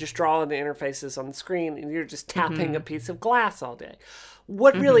smartphone, they just draw on the interfaces on the screen, and you're just tapping a piece of glass all day.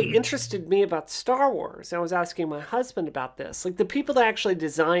 What really interested me about Star Wars, and I was asking my husband about this, like the people that actually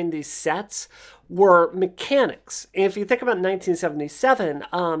designed these sets were mechanics. And if you think about 1977,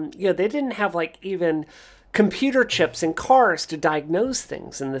 they didn't have like even computer chips in cars to diagnose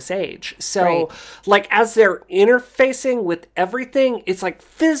things in this age. So like as they're interfacing with everything, it's like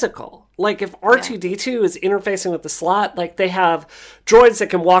physical. Like if R2-D2 is interfacing with the slot, like they have droids that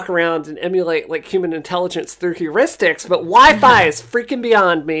can walk around and emulate like human intelligence through heuristics, but Wi-Fi is freaking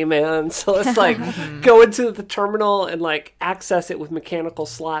beyond me, man. So let's like go into the terminal and like access it with mechanical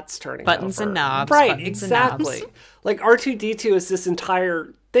slots turning buttons over. And knobs. Right, buttons exactly. And knobs. Like R2-D2 is this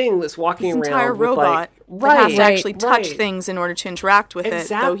entire thing that's walking around. Entire with robot like, that has to actually touch things in order to interact with it,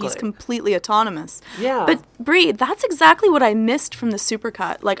 though he's completely autonomous. Yeah. But Bree, that's exactly what I missed from the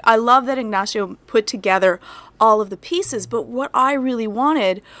supercut. Like, I love that Ignacio put together all of the pieces, but what I really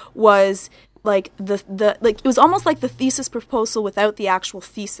wanted was like the it was almost like the thesis proposal without the actual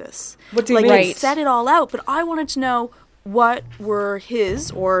thesis. What do you mean? It set it all out, but I wanted to know what were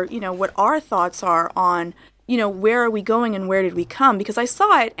his or what our thoughts are on where are we going and where did we come? Because I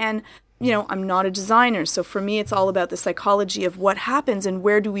saw it and, I'm not a designer. So for me, it's all about the psychology of what happens and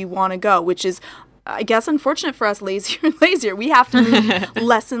where do we want to go, which is, I guess, unfortunate for us, lazier and lazier. We have to move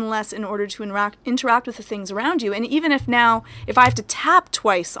less and less in order to interact with the things around you. And even if I have to tap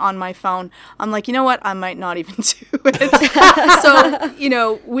twice on my phone, I'm like, you know what? I might not even do it.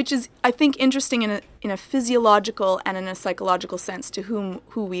 So, which is, I think, interesting in a physiological and in a psychological sense to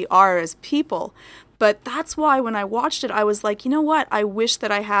who we are as people. But that's why when I watched it, I was like, you know what? I wish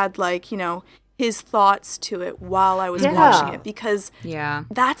that I had his thoughts to it while I was watching it, because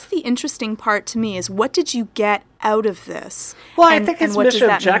that's the interesting part to me is what did you get out of this? Well, I think his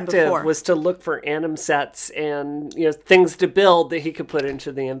mission objective was to look for anim sets and things to build that he could put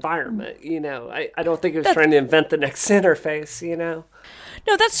into the environment. I don't think he was trying to invent the next interface.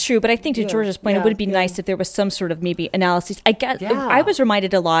 No, that's true. But I think to George's point, it would be nice if there was some sort of maybe analysis. I was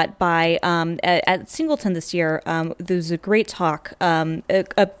reminded a lot by at Singleton this year. There was a great talk from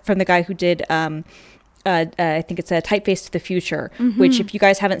the guy who did. I think it's a Typeface to the Future, which, if you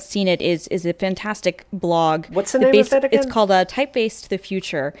guys haven't seen it, is a fantastic blog. What's the name of it again? It's called Typeface to the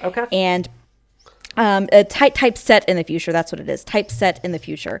Future. Okay. And a typeset in the future, that's what it is, typeset in the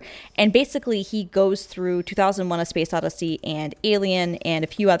future. And basically he goes through 2001 A Space Odyssey and Alien and a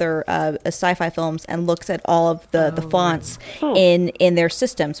few other sci-fi films and looks at all of the fonts in their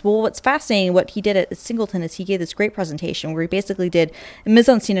systems. Well, what's fascinating, what he did at Singleton is he gave this great presentation where he basically did a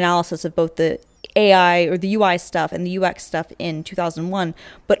mise-en-scene analysis of both the AI or the UI stuff and the UX stuff in 2001,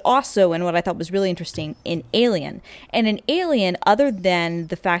 but also, and what I thought was really interesting, in Alien. And in Alien, other than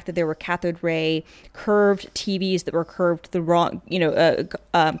the fact that there were cathode ray curved TVs that were curved the wrong,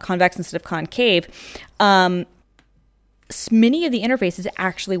 convex instead of concave, many of the interfaces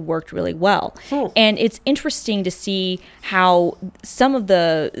actually worked really well. And it's interesting to see how some of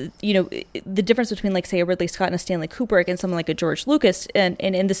the, the difference between, like, say, a Ridley Scott and a Stanley Kubrick and someone like a George Lucas, and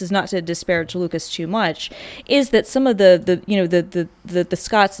this is not to disparage Lucas too much, is that some of the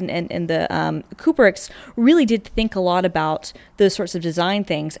Scotts and the Kubricks really did think a lot about those sorts of design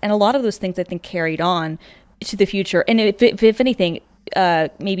things. And a lot of those things, I think, carried on to the future. And if anything,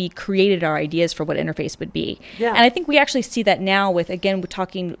 maybe created our ideas for what interface would be. Yeah. And I think we actually see that now with, again, we're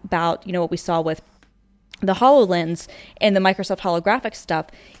talking about, what we saw with the HoloLens and the Microsoft holographic stuff.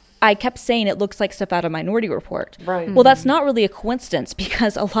 I kept saying it looks like stuff out of Minority Report. Right. Well, that's not really a coincidence,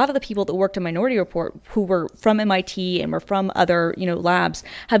 because a lot of the people that worked in Minority Report who were from MIT and were from other, labs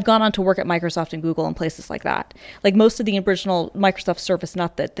have gone on to work at Microsoft and Google and places like that. Like most of the original Microsoft Surface,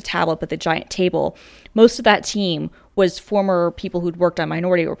 not the tablet, but the giant table, most of that team was former people who'd worked on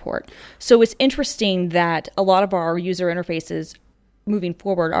Minority Report. So it's interesting that a lot of our user interfaces moving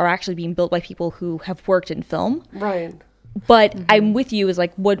forward are actually being built by people who have worked in film. Right. But I'm with you is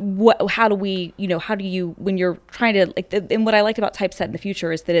like, how do you, when you're trying to, like, and what I liked about Typeset in the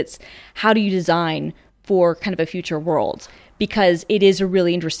future is that it's, how do you design for kind of a future world? Because it is a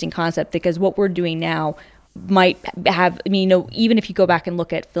really interesting concept, because what we're doing now might have, even if you go back and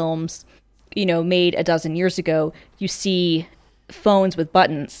look at films, made a dozen years ago, you see phones with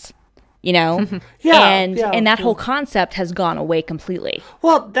buttons, and that whole concept has gone away completely.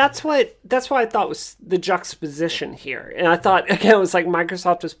 Well, that's what I thought was the juxtaposition here. And I thought, again, it was like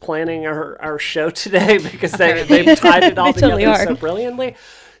Microsoft was planning our show today, because they've tied it all together totally so brilliantly.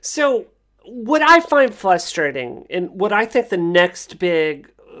 So what I find frustrating, and what I think the next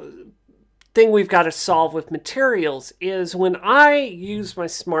big thing we've got to solve with materials, is when I use my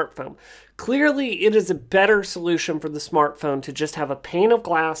smartphone, clearly it is a better solution for the smartphone to just have a pane of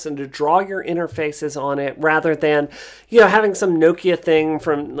glass and to draw your interfaces on it, rather than, having some Nokia thing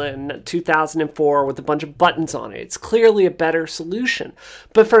from 2004 with a bunch of buttons on it. It's clearly a better solution.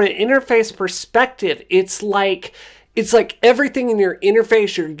 But from an interface perspective, it's like everything in your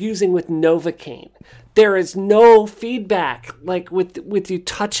interface you're using with Novocaine. There is no feedback, like with you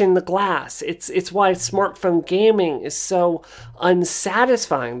touching the glass. It's why smartphone gaming is so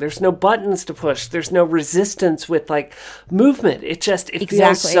unsatisfying. There's no buttons to push. There's no resistance with, like, movement. It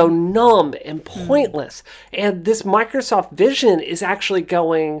feels so numb and pointless. And this Microsoft Vision is actually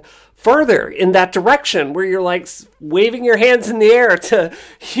going further in that direction, where you're like waving your hands in the air to,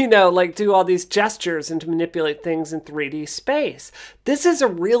 like do all these gestures and to manipulate things in 3D space. This is a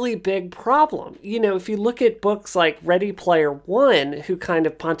really big problem. If you look at books like Ready Player One, who kind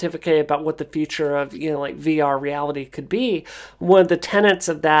of pontificate about what the future of, like VR reality could be, one of the tenets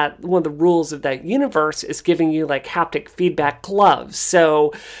of that, one of the rules of that universe is giving you like haptic feedback gloves.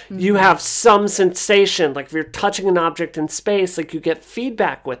 So you have some sensation, like if you're touching an object in space, like you get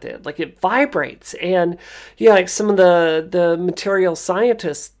feedback with it. Like it vibrates. And like some of the material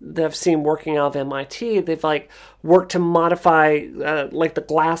scientists that I've seen working out of MIT, they've like worked to modify like the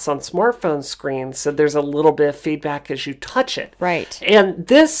glass on smartphone screens so there's a little bit of feedback as you touch it. Right. And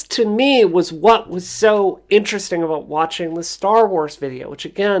this to me was what was so interesting about watching the Star Wars video, which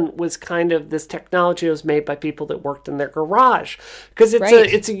again was kind of this technology that was made by people that worked in their garage. Because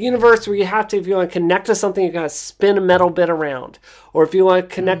it's a universe where you have to, if you want to connect to something, you got to spin a metal bit around. Or if you want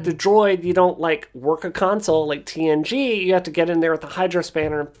to connect a droid, you don't like work a console like TNG. You have to get in there with a hydro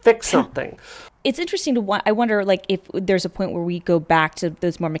spanner and fix something. It's interesting I wonder, like, if there's a point where we go back to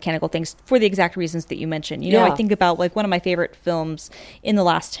those more mechanical things for the exact reasons that you mentioned. I think about, like, one of my favorite films in the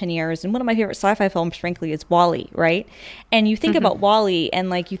last 10 years, and one of my favorite sci-fi films, frankly, is WALL-E, right? And you think about WALL-E,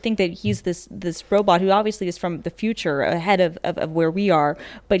 and, like, you think that he's this robot who obviously is from the future, ahead of where we are,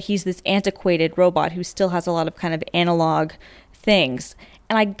 but he's this antiquated robot who still has a lot of kind of analog things.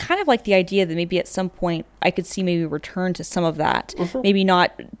 And I kind of like the idea that maybe at some point I could see maybe return to some of that. Maybe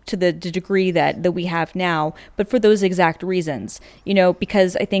not to the degree that we have now, but for those exact reasons.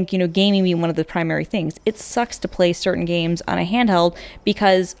 Because I think, gaming being one of the primary things, it sucks to play certain games on a handheld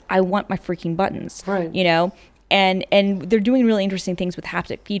because I want my freaking buttons. Right. And they're doing really interesting things with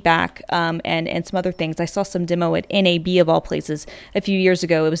haptic feedback and some other things. I saw some demo at NAB of all places a few years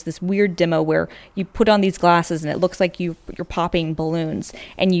ago. It was this weird demo where you put on these glasses and it looks like you're popping balloons,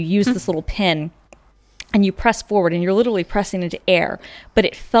 and you use this little pin and you press forward and you're literally pressing into air, but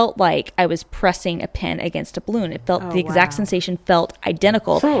it felt like I was pressing a pen against a balloon. It felt the exact sensation felt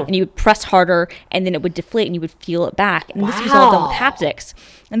identical, and you would press harder and then it would deflate and you would feel it back. And this was all done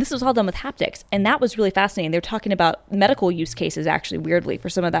with haptics. And that was really fascinating. They're talking about medical use cases, actually, weirdly, for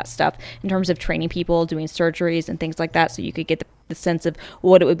some of that stuff in terms of training people, doing surgeries and things like that, so you could get the sense of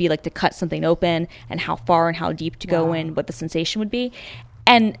what it would be like to cut something open and how far and how deep to go in, what the sensation would be.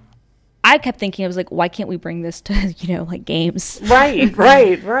 And I kept thinking, I was like, why can't we bring this to, like games?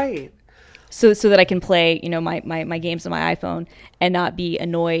 Right. So that I can play, my games on my iPhone and not be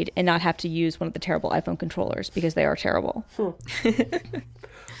annoyed and not have to use one of the terrible iPhone controllers because they are terrible.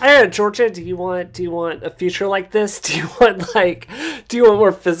 I don't know, Georgia, do you want a feature like this? Do you want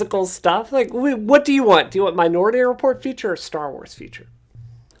more physical stuff? Like, what do you want? Do you want Minority Report feature or Star Wars feature?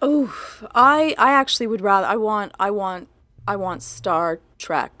 Oh, I actually would rather. I want Star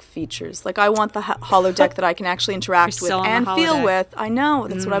Trek features. Like, I want the holodeck that I can actually interact with and feel with. I know.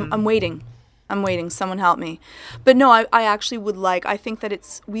 That's what I'm waiting. Someone help me. But no, I actually would like, I think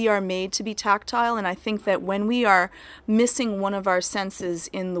that we are made to be tactile, and I think that when we are missing one of our senses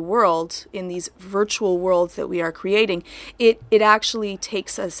in the world, in these virtual worlds that we are creating, it actually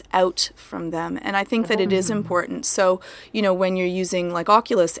takes us out from them. And I think that it is important. So, when you're using like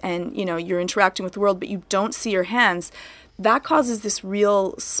Oculus and, you're interacting with the world, but you don't see your hands, that causes this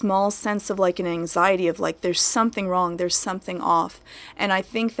real small sense of like an anxiety of like there's something wrong, there's something off. And I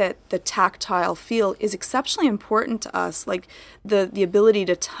think that the tactile feel is exceptionally important to us. Like the ability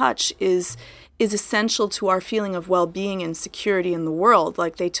to touch is essential to our feeling of well-being and security in the world.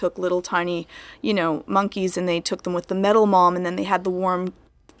 Like they took little tiny, monkeys and they took them with the metal mom, and then they had the warm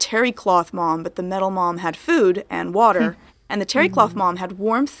terry cloth mom, but the metal mom had food and water. And the terry cloth mom had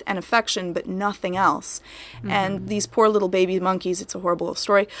warmth and affection, but nothing else. And these poor little baby monkeys, it's a horrible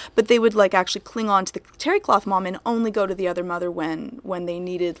story, but they would like actually cling on to the terry cloth mom and only go to the other mother when they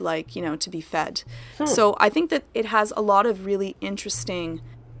needed to be fed. So I think that it has a lot of really interesting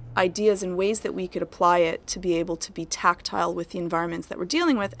ideas and ways that we could apply it to be able to be tactile with the environments that we're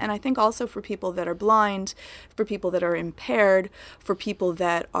dealing with. And I think also for people that are blind, for people that are impaired, for people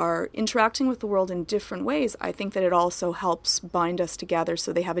that are interacting with the world in different ways, I think that it also helps bind us together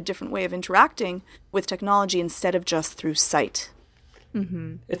so they have a different way of interacting with technology instead of just through sight.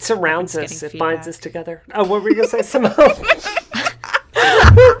 Mm-hmm. It surrounds us. It binds us together. Oh, what were you going to say, Simone?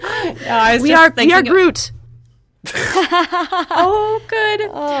 We are Groot. Oh, good.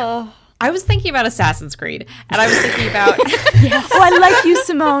 Oh. I was thinking about Assassin's Creed, and I was thinking about... Yes. Oh, I like you,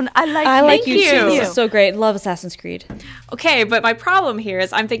 Simone. I like you too. This is so great. Love Assassin's Creed. Okay, but my problem here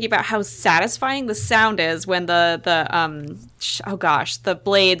is I'm thinking about how satisfying the sound is when the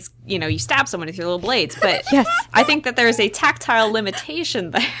blades, you stab someone with your little blades. But yes. I think that there's a tactile limitation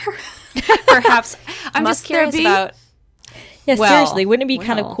there. Perhaps. I'm just curious about... Yeah, seriously, wouldn't it be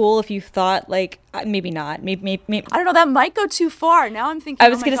kind of cool if you thought, like, maybe not, maybe I don't know, that might go too far. Now I'm thinking, I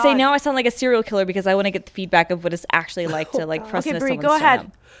was going to say, now I sound like a serial killer because I want to get the feedback of what it's actually like to, like, press into someone's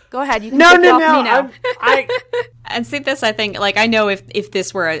sternum. Go ahead. You can off me now. And see this, I think, like, I know if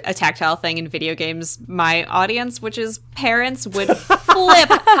this were a tactile thing in video games, my audience, which is parents, would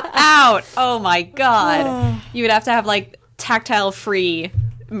flip out. Oh, my God. You would have to have, like, tactile-free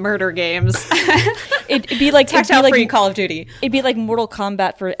murder games. It'd be like tactile-free Call of Duty. It'd be like Mortal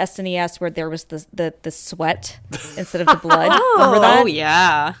Kombat for SNES, where there was the sweat instead of the blood. Remember that? Oh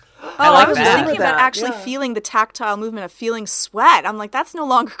yeah. I was just thinking about actually feeling the tactile movement of feeling sweat. I'm like, that's no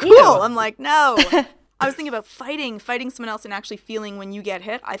longer cool. Ew. I'm like, no. I was thinking about fighting someone else and actually feeling when you get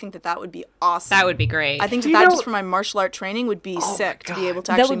hit. I think that would be awesome. That would be great. I think that just for my martial art training would be sick to be able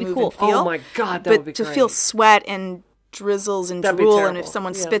to actually move and feel. Oh my God, that would be great. But to feel sweat and drizzles and drool, and if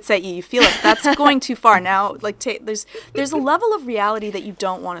someone spits at you, you feel it. That's going too far. Now, like, there's a level of reality that you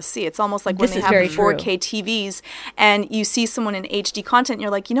don't want to see. It's almost like when they have 4K TVs and you see someone in HD content, and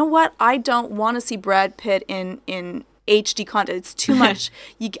you're like, you know what? I don't want to see Brad Pitt in HD content. It's too much.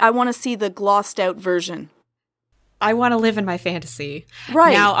 I want to see the glossed out version. I want to live in my fantasy.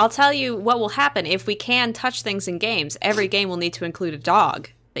 Right. Now, I'll tell you what will happen if we can touch things in games. Every game will need to include a dog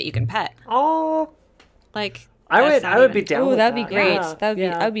that you can pet. Oh. Like... I would be down with that. That'd be great.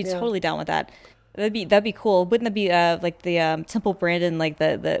 Yeah. I would be totally down with that. That'd be cool. Wouldn't that be like the Temple Brandon, like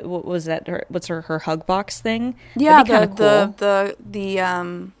the what was that? What's her hug box thing? Yeah, cool. the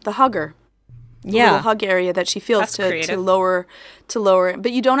hugger. The little hug area that she feels to lower.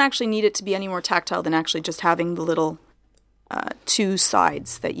 But you don't actually need it to be any more tactile than actually just having the little two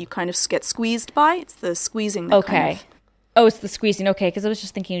sides that you kind of get squeezed by. It's the squeezing that kind of Oh, it's the squeezing. Okay, because I was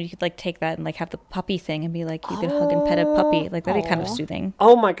just thinking you could like take that and like have the puppy thing and be like you could hug and pet a puppy. Like that'd be kind of soothing.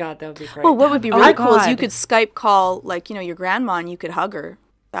 Oh my God, that would be great. Well, what would be really cool is you God. could Skype call, like, your grandma and you could hug her.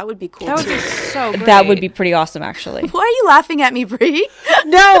 That would be cool, That would too. be so great. That would be pretty awesome, actually. Why are you laughing at me, Brie?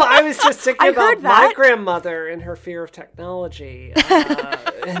 No, I was just thinking I about heard my that. grandmother and her fear of technology.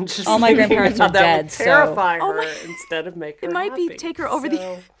 And just All my thinking grandparents how are that dead, would so- terrify Oh her my- instead of make her It might be happy. take her over the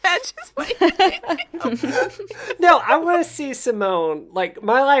So- edge. is what you- No, I want to see Simone. Like,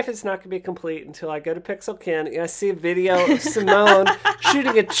 my life is not going to be complete until I go to Pixelkin and I see a video of Simone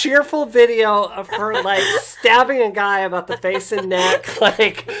shooting a cheerful video of her, like, stabbing a guy about the face and neck,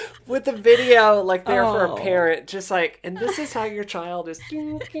 like, with the video, like, there for a parent. Just like, and this is how your child is.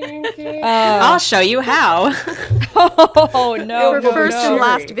 I'll show you how. Oh no! Her no, first no. and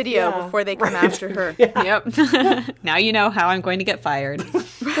last Sherry, video yeah. before they come after her. Yep. Now you know how I'm going to get fired.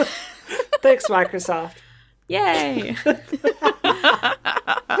 Thanks, Microsoft. Yay.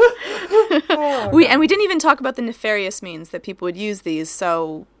 We didn't even talk about the nefarious means that people would use these.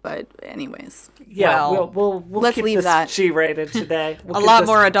 So, but anyways, Yeah, Well, we'll let's keep leave this that. G-rated today. We'll A keep lot this-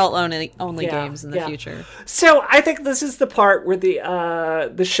 more adult only Yeah, games in the yeah. future. So I think this is the part where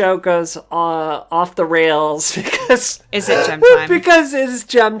the show goes off the rails because Is it gem time? because it's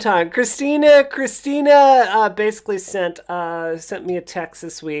gem time. Christina basically sent me a text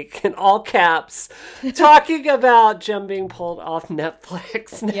this week in all caps talking about Gem being pulled off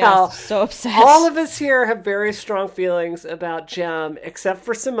Netflix. Now, Yes, so upset. all of us here have very strong feelings about Gem, except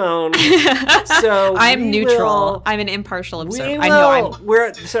for Simone. So I'm we neutral. will- I'm an impartial observer. we I know will.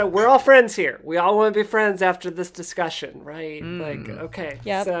 I'm. We're all friends here. We all want to be friends after this discussion, right? Mm. Like, okay.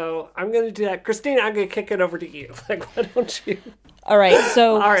 Yep. So I'm going to do that. Christina, I'm going to kick it over to you. Like, why don't you? All right,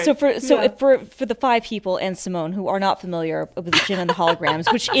 so All right, for the 5 people and Simone who are not familiar with Jim and the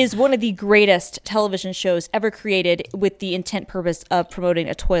Holograms, which is one of the greatest television shows ever created with the intent purpose of promoting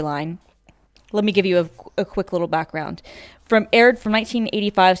a toy line. Let me give you a quick little background. Aired from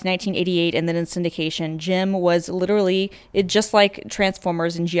 1985 to 1988 and then in syndication, Jim was literally, just like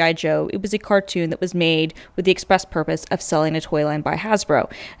Transformers and G.I. Joe, it was a cartoon that was made with the express purpose of selling a toy line by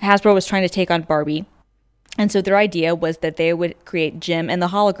Hasbro. Hasbro was trying to take on Barbie. And so their idea was that they would create Jim and the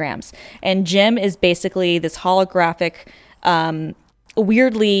Holograms. And Jim is basically this holographic,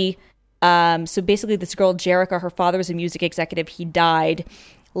 weirdly, so basically this girl, Jerica, her father was a music executive. He died,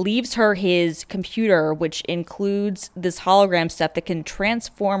 leaves her his computer, which includes this hologram stuff that can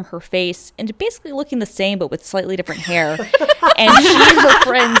transform her face into basically looking the same but with slightly different hair. And she and her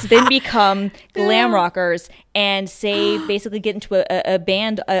friends then become glam rockers and basically get into a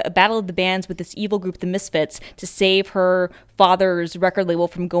battle of the bands with this evil group, the Misfits, to save her father's record label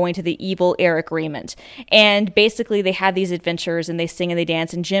from going to the evil Eric Raymond. And basically they have these adventures and they sing and they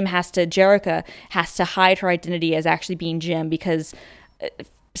dance, and Jerica has to hide her identity as actually being Jim because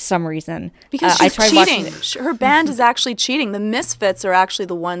some reason. because I she's tried cheating. watching- Her band is actually cheating. The Misfits are actually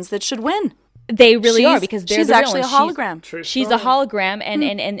the ones that should win. They really are She's- because they're she's the actually a villains. hologram. She's a hologram,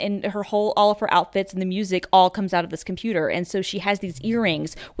 and her all of her outfits and the music all comes out of this computer, and so she has these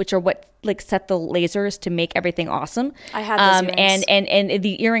earrings, which are what like set the lasers to make everything awesome. I had those earrings. And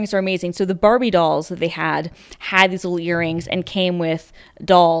the earrings are amazing. So the Barbie dolls that they had these little earrings and came with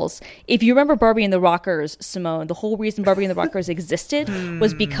dolls. If you remember Barbie and the Rockers, Simone, the whole reason Barbie and the Rockers existed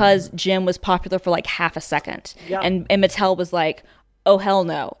was because Jim was popular for like half a second, Yep. and Mattel was like, oh, hell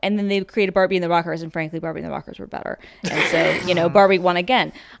no. And then they created Barbie and the Rockers, and frankly, Barbie and the Rockers were better. And so, Barbie won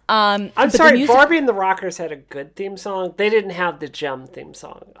again. I'm sorry, Barbie and the Rockers had a good theme song. They didn't have the Gem theme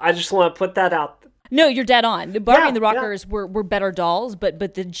song. I just want to put that out. No, you're dead on. Barbie Yeah, and the yeah. Rockers were better dolls, but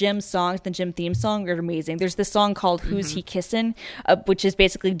the Jim songs, the Jim theme song, are amazing. There's this song called "Who's He Kissin'," which is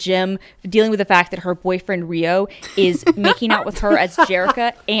basically Jim dealing with the fact that her boyfriend Rio is making out with her as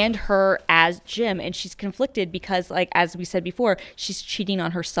Jerica and her as Jim, and she's conflicted because, like as we said before, she's cheating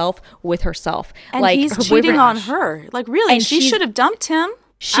on herself with herself, And like he's her cheating boyfriend- on her. Like, really, And she she's- should have dumped him.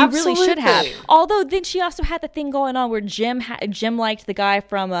 She really should have. Absolutely. Although then she also had the thing going on where Jim liked the guy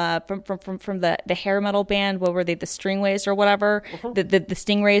from the hair metal band. What were they? The Stringways or whatever. The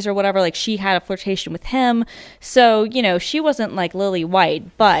Stingrays or whatever. Like she had a flirtation with him. So she wasn't like Lily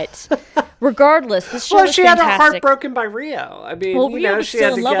White. But regardless, this show Well, was she had fantastic. her heart broken by Rio. I mean, Well, Rio was she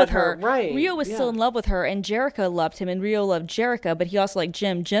had still to in love get with her. Right. Rio was yeah. still in love with her, and Jerica loved him, and Rio loved Jerica, but he also liked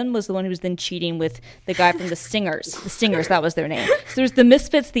Jim. Jim was the one who was then cheating with the guy from the Stingers. The Stingers, that was their name. So there's the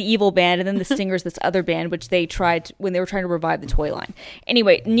Misfits, the evil band, and then the Stingers, this other band, which they tried when they were trying to revive the toy line.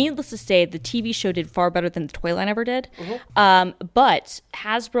 Anyway, needless to say, the TV show did far better than the toy line ever did. But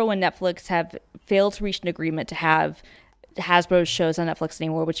Hasbro and Netflix have failed to reach an agreement to have Hasbro shows on Netflix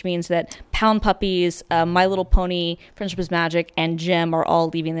anymore, which means that Pound Puppies, My Little Pony, Friendship is Magic, and Jim are all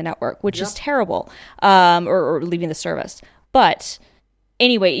leaving the network, which is terrible, or leaving the service. But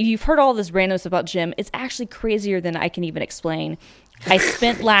anyway, if you've heard all this randomness about Jim, it's actually crazier than I can even explain. I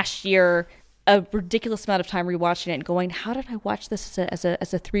spent last year a ridiculous amount of time rewatching it and going, how did I watch this as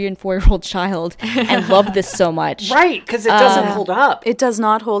a 3 and 4 year old child and love this so much? Right, because it doesn't hold up. It does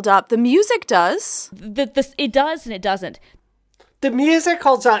not hold up. The music does. It does and it doesn't. The music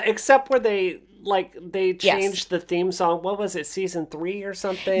holds up, except where they changed Yes. the theme song. What was it, season 3 or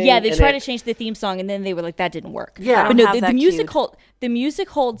something? Yeah, they And tried to change the theme song and then they were like, that didn't work. Yeah. I but don't no, have that the music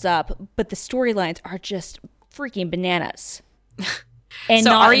holds up, but the storylines are just freaking bananas. And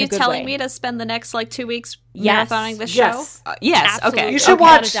So not are in a you good telling way. me to spend the next 2 weeks Yes. marathoning this Yes. show? Yes. Absolutely. Okay. you should Okay.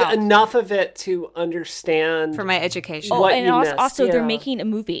 watch Without a doubt. enough of it to understand. For my education. What and you also, missed, they're yeah. making a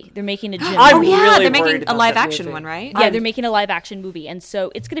movie. They're making a Jim I'm movie. yeah, really they're worried making a about live that action movie. one, right? Yeah, they're making a live action movie, and so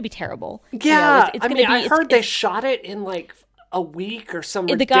it's going to be terrible. Yeah, it's I gonna mean, be, I heard they it's, shot it in a week or some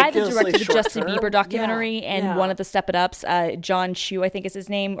the guy that ridiculously directed the short Justin term. Bieber documentary Yeah, and yeah. one of the Step It Ups, John Chu, I think is his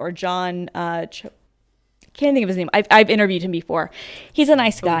name, or John. Can't think of his name. I've interviewed him before. He's a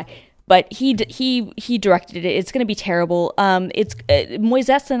nice guy. But he directed it. It's going to be terrible. It's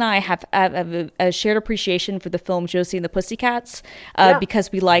Moises and I have a shared appreciation for the film Josie and the Pussycats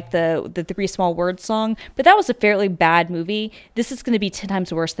because we like the Three Small Words song. But that was a fairly bad movie. This is going to be 10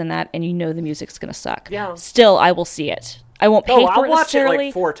 times worse than that, and you know the music's going to suck. Yeah. Still, I will see it. I won't pay I'll for it watch it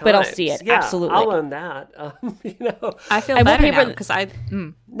necessarily, 4 times. but I'll see it. Yeah, Absolutely. I'll own that. I feel I won't better pay for now the- because I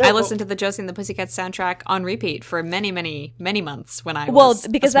but- listened to the Josie and the Pussycats soundtrack on repeat for many, many, many months when I Well, was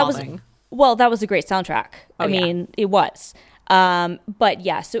because a small that was thing. that was a great soundtrack. I yeah. mean, it was. But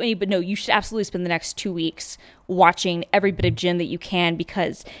yeah, but no, you should absolutely spend the next 2 weeks watching every bit of Jim that you can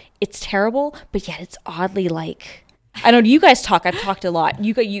because it's terrible, but yet it's oddly like. I don't know. You guys talk. I've talked a lot.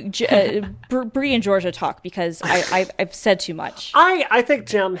 Bree and Georgia talk because I've said too much. I think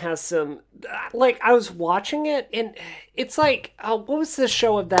Jim has some. I was watching it, and it's what was the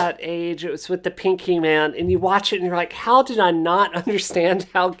show of that age? It was with the Pinky Man, and you watch it, and you're like, how did I not understand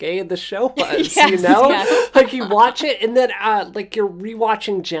how gay the show was? Yes, you know, yes. you watch it, and then you're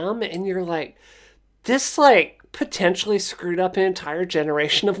rewatching Jim, and you're like, this potentially screwed up an entire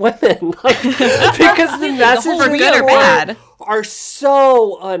generation of women, because the messages for good or bad. are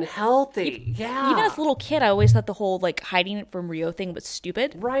so unhealthy. Yeah, Even as a little kid, I always thought the whole hiding it from Rio thing was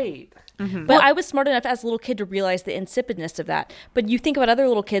stupid. right. But I was smart enough as a little kid to realize the insipidness of that. But you think about other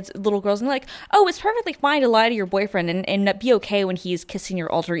little girls, and they're like, oh, it's perfectly fine to lie to your boyfriend and be okay when he's kissing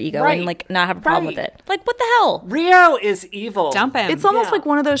your alter ego Right. and not have a problem with Right. it. What the hell? Rio is evil. Dump him. It's almost Yeah. like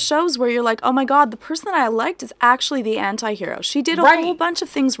one of those shows where you're like, oh my God, the person that I liked is actually the anti-hero. She did a Right. whole bunch of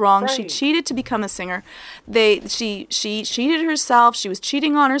things wrong. She Right. cheated to become a singer. She cheated herself. She was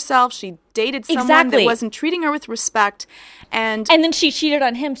cheating on herself. She dated someone Exactly. that wasn't treating her with respect. And And then she cheated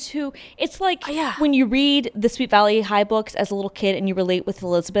on him too. It's like yeah. when you read the Sweet Valley High books as a little kid and you relate with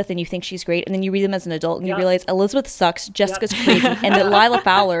Elizabeth and you think she's great, and then you read them as an adult and you realize Elizabeth sucks, Jessica's crazy, and that Lila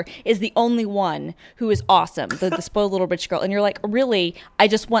Fowler is the only one who is awesome, the spoiled little rich girl. And you're like, really? I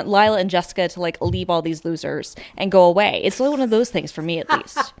just want Lila and Jessica to leave all these losers and go away. It's one of those things for me, at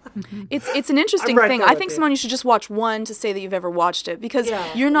least. it's an interesting I'm right thing. there I with think, you. Simone, you should just watch one to say that you've ever watched it, because Yeah,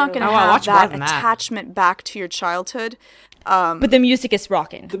 you're not going to Oh, I'll have watch more that than that. attachment back to your childhood. But the music is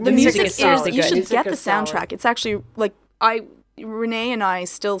rocking. The music is seriously You good. should Music get the is solid. soundtrack. It's actually Renee and I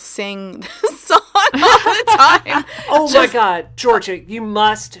still sing this song all the time. Oh my God, Georgia, you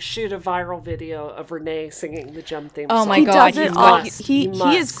must shoot a viral video of Renee singing the Jim theme Oh song. my He God, does it you all. must. He You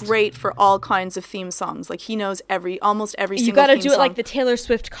is must. great for all kinds of theme songs. He knows almost every You single got to theme do it like song. the Taylor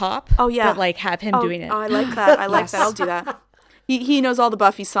Swift cop. Oh yeah, But have him doing it. Oh, I like that. I like that. I'll do that. He knows all the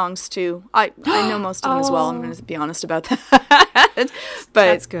Buffy songs too. I know most of them as well. I'm going to be honest about that. But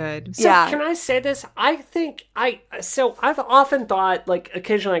That's good. So yeah. can I say this? I've often thought,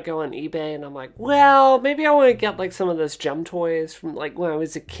 occasionally I go on eBay and I'm like, well, maybe I want to get some of those Jim toys from when I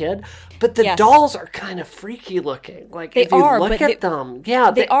was a kid. But the Yes. dolls are kind of freaky looking. They if you are, look but at them,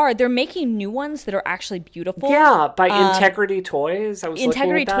 yeah, They are. They're making new ones that are actually beautiful. yeah, by Integrity Toys. I was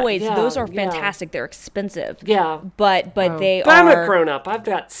Integrity looking at that. Toys, Yeah, those are yeah. fantastic. They're expensive. Yeah. But they But are. I'm a grown up. I've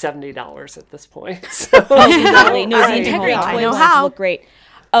got $70 at this point. So, Exactly. No, the Right. Integrity I Toy know ones how. look great.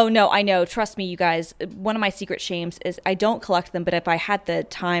 Oh no, I know. Trust me, you guys. One of my secret shames is I don't collect them, but if I had the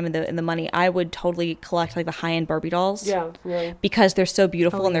time and the money, I would totally collect the high end Barbie dolls. Yeah, yeah. Because they're so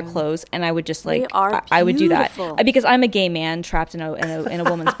beautiful in their clothes, and I would just They are I would do that beautiful. because I'm a gay man trapped in a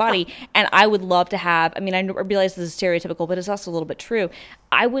woman's body, and I would love to have. I mean, I realize this is stereotypical, but it's also a little bit true.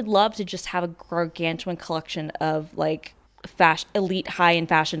 I would love to just have a gargantuan collection of elite high-end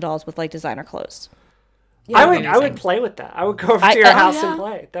fashion dolls with like designer clothes. I would play with that. I would go over to your house and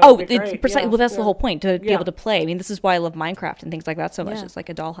play. That would be great. Well, that's the whole point, to be able to play. I mean, this is why I love Minecraft and things like that so much. It's like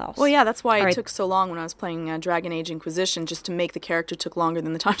a dollhouse. Well, yeah, that's why it took so long when I was playing Dragon Age Inquisition, just to make the character took longer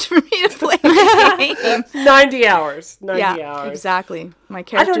than the time for me to play the game. 90 hours. 90 hours. Yeah, exactly. My I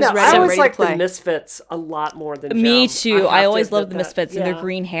character's don't know. ready, I always ready like to play. the Misfits a lot more than Jem. Me too. I always loved the that. Misfits and their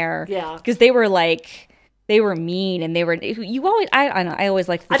green hair. Yeah. Because they were mean, and I always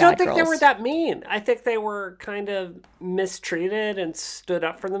liked the I don't bad think they girls. were that mean. I think they were kind of mistreated and stood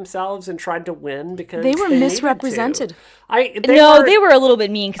up for themselves and tried to win because They were needed misrepresented. to. They were a little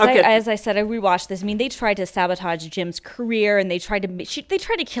bit mean because, Okay. as I said, I rewatched this. I mean, they tried to sabotage Jim's career, and they tried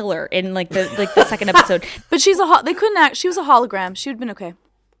to kill her in the second episode. But they couldn't act. She was a hologram. She would have been okay.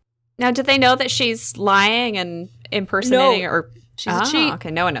 Now, did they know that she's lying and impersonating her? Or She's a cheat.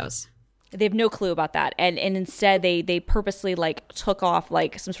 Okay, no one knows. They have no clue about that, and instead they purposely took off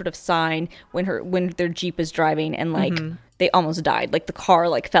some sort of sign when their Jeep was driving, and they almost died. Like the car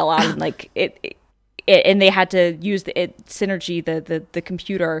fell out, and it and they had to use the Synergy the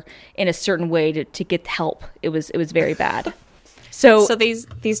computer in a certain way to get help. It was very bad. So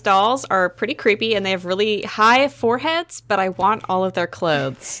these dolls are pretty creepy, and they have really high foreheads. But I want all of their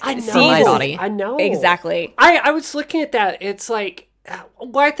clothes. I know. See my body. I know. exactly. I was looking at that. It's like,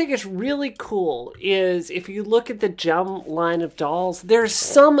 what I think is really cool is if you look at the Jem line of dolls, there's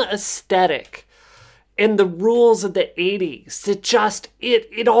some aesthetic in the rules of the 80s that just,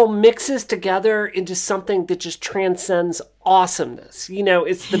 it all mixes together into something that just transcends awesomeness. You know,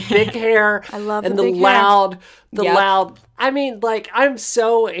 it's the big hair I love and the the big hair. loud, Yep. I mean, I'm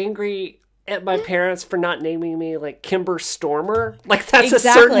so angry at my parents for not naming me Kimber Stormer. That's Exactly. a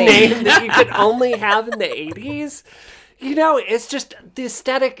certain name that you could only have in the 80s. You know, it's just, the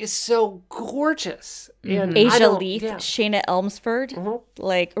aesthetic is so gorgeous. And I Asia don't- Leith, yeah. Shayna Elmsford,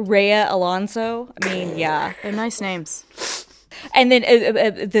 Rhea Alonso. I mean, yeah. They're nice names. And then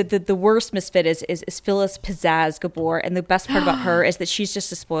the worst misfit is Phyllis Pizzazz Gabor, and the best part about her is that she's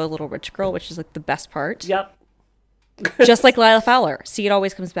just a spoiled little rich girl, which is the best part. Yep. Just like Lila Fowler. See, it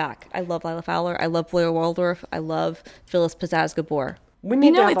always comes back. I love Lila Fowler. I love Blair Waldorf. I love Phyllis Pizzazz Gabor. We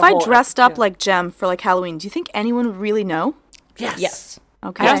need to have If a I whole dressed up episode. like Jem for Halloween, do you think anyone would really know? Yes.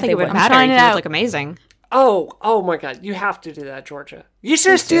 Okay. I don't think it would I'm matter. trying You it would out. look amazing. Oh my God! You have to do that, Georgia. You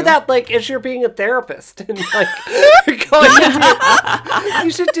should just do that as you're being a therapist and you're going to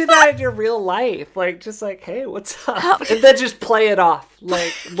you should do that in your real life, hey, what's up? And then just play it off, what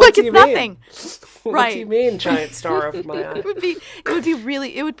Like do you it's nothing. mean? What Right. do you mean, giant star of my eye?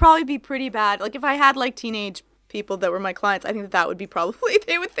 It would probably be pretty bad. If I had teenage people that were my clients, I think that would be probably,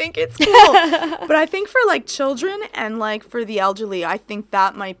 they would think it's cool. But I think for children and for the elderly, I think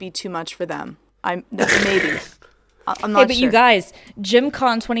that might be too much for them. Maybe. I'm not Hey, but sure. you guys,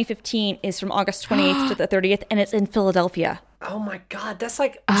 GymCon 2015 is from August 28th to the 30th, and it's in Philadelphia. Oh my God, that's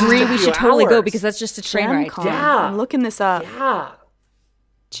just Bree, a we few should totally go hours. because that's just a train GemCon. ride. Yeah. I'm looking this up. Yeah.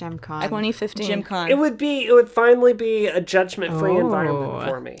 GemCon. 2015. GymCon. It would finally be a judgment-free environment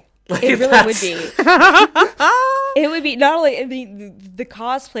for me. It really would be. It would be not only the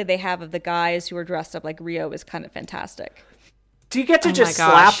cosplay they have of the guys who are dressed up like Rio is kind of fantastic. Do you get to just my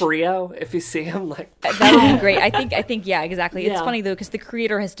gosh. slap Rio if you see him? That would be great. I think, yeah, exactly. It's Yeah. funny though because the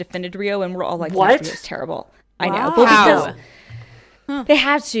creator has defended Rio, and we're all like, What? Rio's terrible. I know, Wow. but How? because they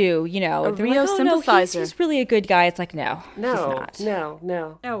had to, They're Rio like, oh, sympathizer. No, he's really a good guy. It's like, no, he's No, not.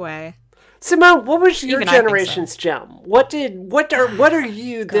 no. No way. Simone, what was your Even I think generation's gem? What are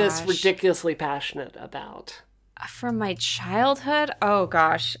you this Gosh. ridiculously passionate about? From my childhood? Oh,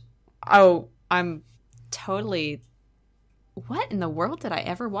 gosh. Oh, I'm totally... What in the world did I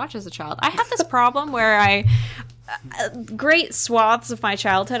ever watch as a child? I have this problem where great swaths of my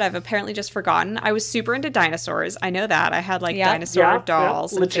childhood I've apparently just forgotten. I was super into dinosaurs. I know that. I had Yeah. dinosaur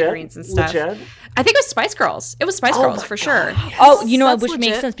dolls and legit, figurines and stuff. legit. I think it was Spice Girls. It was Spice Girls my for God. sure. Oh, you know what? That's Which makes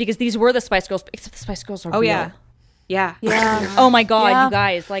legit. sense because these were the Spice Girls, except the Spice Girls are Oh, real. yeah. Yeah. Yeah. Oh my God, Yeah. you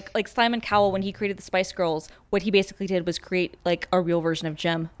guys! Like Simon Cowell, when he created the Spice Girls, what he basically did was create a real version of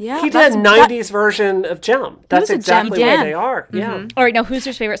Jem. Yeah. He did that's- a 90s version of Jem. That's was a Jem exactly what fan. they are. Yeah. All right, now who's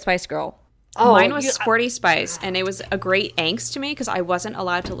your favorite Spice Girl? Oh, Mine was Sporty Spice, and it was a great angst to me because I wasn't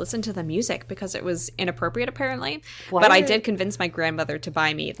allowed to listen to the music because it was inappropriate, apparently. But I did convince my grandmother to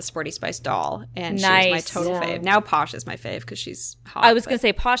buy me the Sporty Spice doll, and she was my Nice. total Yeah. fave. Now Posh is my fave because she's hot. I was but- gonna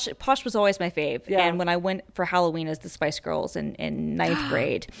say Posh was always my fave, Yeah. and when I went for Halloween as the Spice Girls in ninth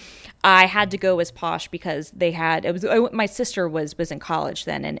grade, I had to go as posh because they had my sister was in college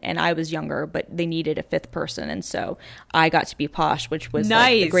then, and I was younger, but they needed a fifth person, and so I got to be posh, which was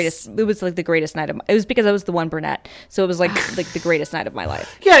like the greatest. It was like the greatest night of it was because I was the one brunette, so it was like the greatest night of my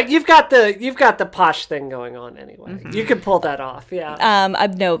life. Yeah, you've got the posh thing going on anyway. Mm-hmm. You can pull that off. Yeah.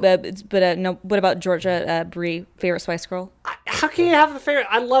 No, no. What about Georgia Brie, favorite Spice Girl? How can you have a favorite?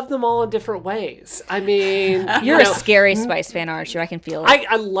 I love them all in different ways. I mean, you're a scary Spice fan, aren't you? I can feel it.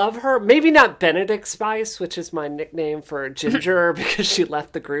 I love her. Maybe not Benedict Spice, which is my nickname for Ginger because she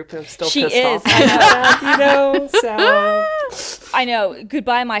left the group and I'm still pissed off. I know. So I know.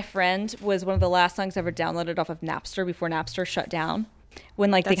 Goodbye, My Friend was one of the last songs I ever downloaded off of Napster before Napster shut down.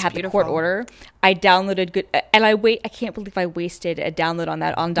 When they had the court order, I downloaded I can't believe I wasted a download on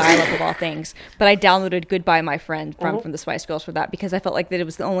that on dial-up of all things. But I downloaded "Goodbye, My Friend" from the Spice Girls for that because I felt like that it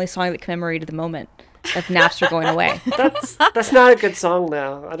was the only song that commemorated the moment of Napster going away. That's not a good song,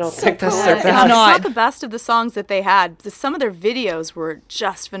 though. I don't think that's their best. It's not the best of the songs that they had. Some of their videos were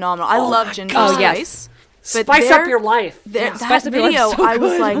just phenomenal. I love Ginger Spice. Yes. Spice Up Your Life. That video, so I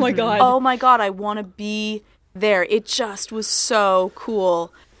was like, oh my god, I want to be there. It just was so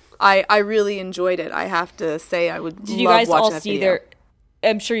cool. I really enjoyed it. I have to say, I would. Did you guys all see their?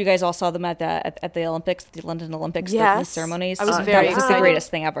 I'm sure you guys all saw them at the Olympics, the London Olympics, the ceremonies. I was very excited. The greatest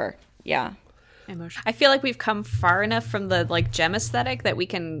thing ever. Yeah. I feel like we've come far enough from the gem aesthetic that we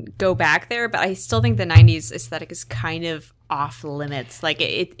can go back there, but I still think the 90s aesthetic is kind of off limits. Like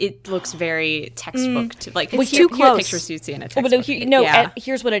it looks very textbook to like it's too close. Pictures you see in a textbook.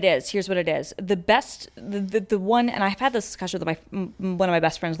 Here's what it is. The best, the one, and I've had this discussion with one of my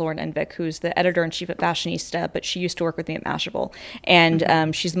best friends, Lauren Envik, who's the editor-in-chief at Fashionista, but she used to work with me at Mashable,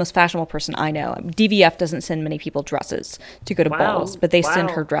 and she's the most fashionable person I know. DVF doesn't send many people dresses to go to balls, but they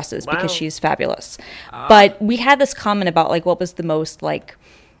send her dresses because she's fabulous. But we had this comment about like what was the most like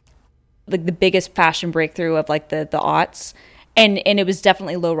the biggest fashion breakthrough of like the aughts, and it was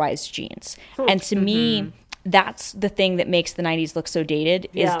definitely low-rise jeans. And to me, that's the thing that makes the 90s look so dated,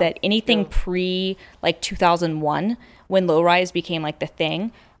 is that anything pre like 2001, when low-rise became like the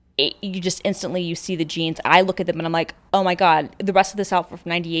thing, you just instantly you see the jeans. I look at them and I'm like, oh my god, the rest of this outfit from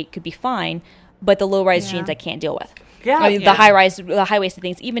 98 could be fine, but the low-rise jeans I can't deal with. The high-waisted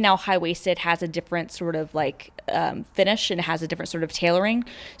things. Even now, high-waisted has a different sort of like finish, and it has a different sort of tailoring.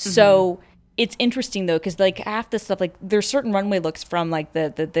 So it's interesting though, because like half this stuff, like there's certain runway looks from like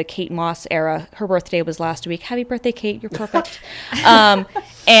the Kate Moss era. Her birthday was last week. Happy birthday, Kate! You're perfect.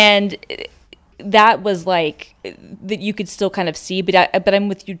 And that was like that you could still kind of see, but I'm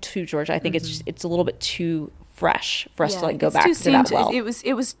with you too, George. I think it's a little bit too fresh for us to like go back to that well.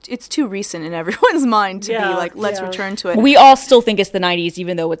 It's too recent in everyone's mind to be like, let's return to it. We all still think it's the 90s,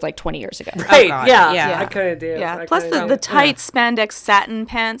 even though it's like 20 years ago. Right? Oh, yeah. I kind of do. Yeah. Plus the tight spandex satin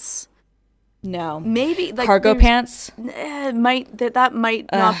pants. No, maybe like cargo pants. That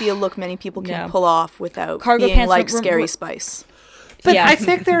might not be a look many people can pull off without cargo being pants like Scary Spice. But I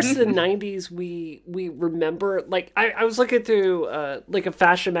think there's the 90s we remember. Like, I was looking through, like, a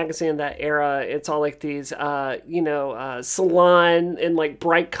fashion magazine in that era. It's all, like, these, salon and, like,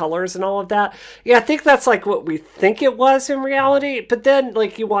 bright colors and all of that. Yeah, I think that's, like, what we think it was in reality. But then,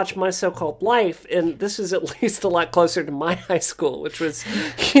 like, you watch My So-Called Life, and this is at least a lot closer to my high school, which was,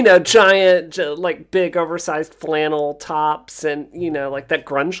 giant, like, big, oversized flannel tops and, like, that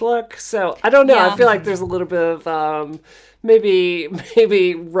grunge look. So, I don't know. Yeah. I feel like there's a little bit of... Maybe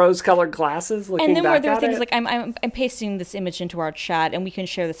rose-colored glasses. And then there are things like I'm pasting this image into our chat, and we can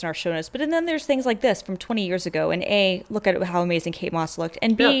share this in our show notes. But then there's things like this from 20 years ago, and A, look at how amazing Kate Moss looked,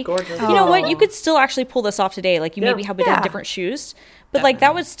 and B, gorgeous. You know what? You could still actually pull this off today. Like you maybe have different shoes, but like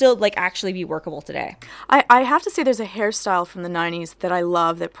that would still like actually be workable today. I have to say, there's a hairstyle from the 90s that I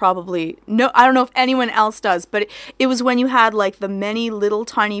love that probably I don't know if anyone else does, but it was when you had like the many little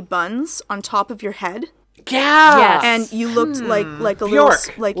tiny buns on top of your head. Yeah. Yes. And you looked like a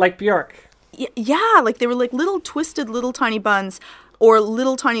Bjork. little like Bjork. Yeah, like they were like little twisted little tiny buns or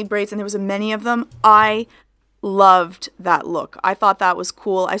little tiny braids, and there was many of them. I loved that look. I thought that was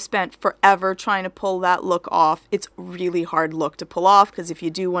cool. I spent forever trying to pull that look off. It's really hard look to pull off because if you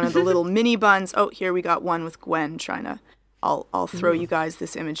do one of the little mini buns, here we got one with Gwen trying to. I'll throw you guys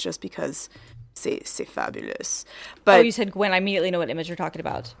this image just because. C'est fabulous. But you said Gwen. I immediately know what image you're talking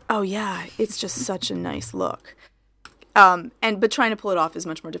about. Oh yeah, it's just such a nice look. But trying to pull it off is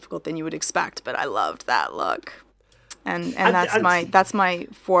much more difficult than you would expect. But I loved that look, and that's my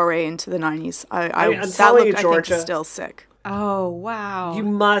foray into the 90s. That look, I think, is still sick. Oh wow! You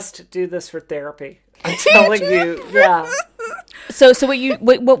must do this for therapy. I'm telling you, yeah. So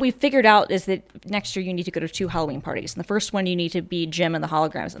what we figured out is that next year you need to go to 2 Halloween parties. And the first one you need to be Jim and the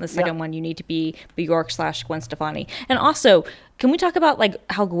holograms, and the second one you need to be Bjork/Gwen Stefani. And also, can we talk about like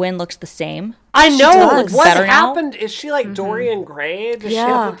how Gwen looks the same? I know. does. What Better now? happened? Is she like Dorian Gray? Does she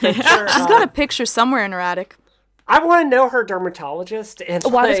Yeah. have a picture? She's got a picture somewhere in her attic. I want to know her dermatologist. And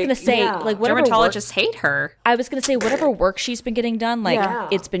Well, I was gonna say, yeah. like, whatever Dermatologists hate her. I was gonna say whatever work she's been getting done, like Yeah.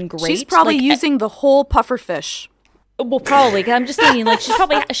 it's been great. She's probably Like, using the whole puffer fish. Well, probably. 'Cause I'm just thinking, like,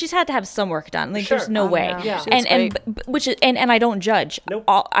 she's had to have some work done. Like, Sure. there's no way. yeah. She And looks and great. which is and I don't judge. Nope.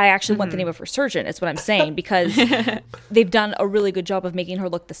 I actually want the name of her surgeon. Is what I'm saying, because they've done a really good job of making her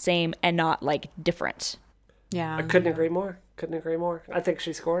look the same and not like different. Yeah. I couldn't agree more. Couldn't agree more. I think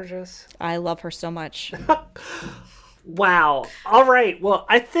she's gorgeous. I love her so much. Wow. All right. Well,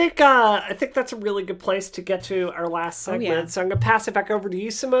 I think that's a really good place to get to our last segment. yeah. So I'm gonna pass it back over to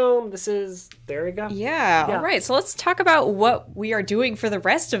you, Simone. There you go. Yeah, Yeah. all right. So let's talk about what we are doing for the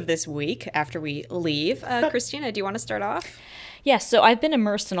rest of this week after we leave. Christina, do you want to start off? Yes, so I've been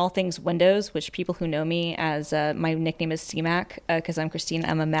immersed in all things Windows, which people who know me as my nickname is CMac, because I'm Christine,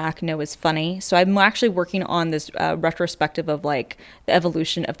 I'm a Mac, know is funny. So I'm actually working on this retrospective of like the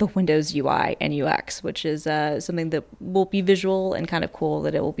evolution of the Windows UI and UX, which is something that will be visual and kind of cool.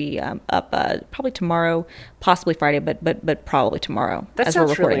 That it will be up probably tomorrow, possibly Friday, but probably tomorrow. That as we're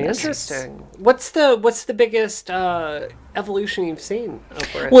sounds recording really this. interesting. What's the biggest evolution you've seen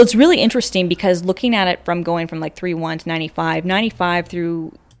over it? Well, it's really interesting because looking at it from going from like 3.1 to 95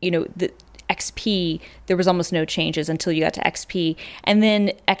 through, the XP, there was almost no changes until you got to XP, and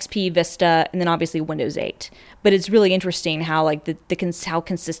then XP, Vista, and then obviously Windows 8. But it's really interesting how like how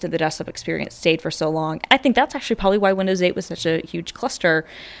consistent the desktop experience stayed for so long. I think that's actually probably why Windows 8 was such a huge cluster,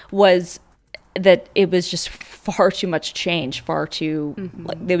 was that it was just far too much change, far too,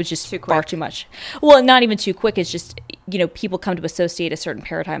 like, it was just far too much. Well, not even too quick. It's just, people come to associate a certain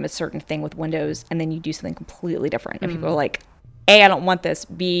paradigm, a certain thing with Windows, and then you do something completely different. And people are like, A, I don't want this.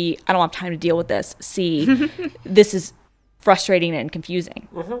 B, I don't have time to deal with this. C, this is frustrating and confusing.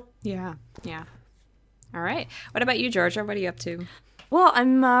 Yeah. Yeah. All right. What about you, Georgia? What are you up to? Well,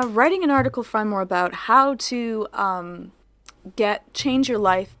 I'm writing an article from more about how to change your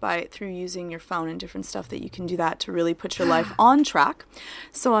life through using your phone and different stuff that you can do that to really put your life on track.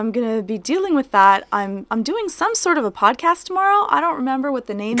 So I'm going to be dealing with that. I'm doing some sort of a podcast tomorrow. I don't remember what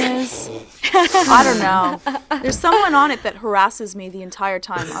the name is. I don't know. There's someone on it that harasses me the entire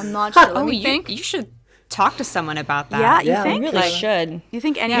time. I'm not sure. Let me think. You should talk to someone about that. Yeah, you Yeah. think? You really should. You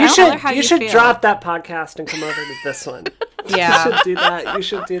think any? Yeah. You Tell her how should you you should feel. drop that podcast and come over to this one. Yeah. You should do that. You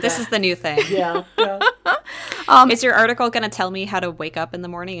should do that. This is the new thing. yeah. Is your article going to tell me how to wake up in the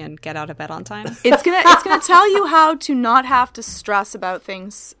morning and get out of bed on time? It's gonna tell you how to not have to stress about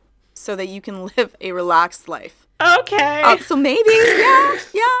things so that you can live a relaxed life. Okay. So maybe,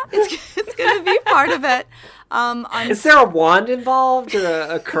 it's gonna be part of it. Is there a wand involved or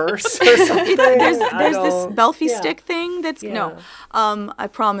a curse or something? There's I this don't- Belfie yeah. stick thing that's Yeah. no. I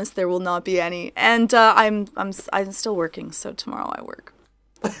promise there will not be any. And I'm still working, so tomorrow I work.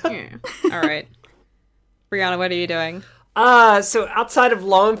 Yeah. All right. Brianna, what are you doing? So outside of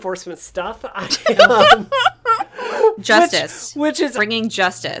law enforcement stuff, Justice. which is Bringing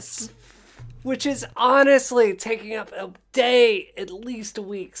justice. which is honestly taking up a day, at least a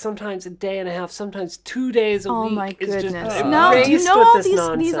week, sometimes a day and a half, sometimes 2 days a Oh week. my It's just goodness! No, do you erased know with all this these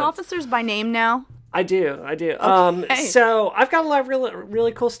nonsense. officers by name now? I do. Okay. So I've got a lot of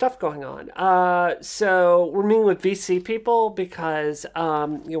really cool stuff going on. So we're meeting with VC people because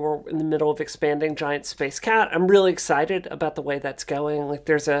we're in the middle of expanding Giant Space Cat. I'm really excited about the way that's going. Like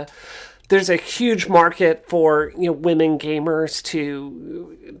there's a huge market for women gamers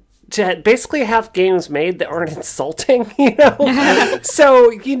to basically have games made that aren't insulting,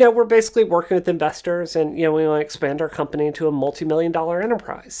 So, we're basically working with investors and, we want to expand our company into a multi-million-dollar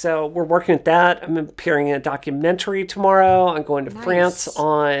enterprise. So we're working with that. I'm appearing in a documentary tomorrow. I'm going to France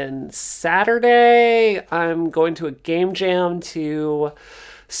on Saturday. I'm going to a game jam to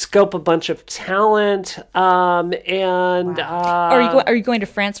scope a bunch of talent. Are you going to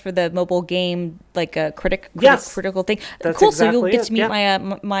France for the mobile game critical thing? That's cool. So you'll exactly get it,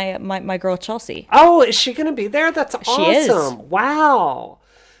 to meet my girl Chelsea. Oh, is she going to be there? That's awesome. She is. Wow.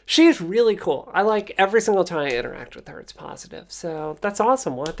 She's really cool. I like every single time I interact with her. It's positive. So that's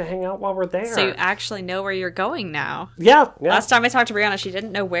awesome. We'll have to hang out while we're there. So you actually know where you're going now. Yeah. Last time I talked to Brianna, she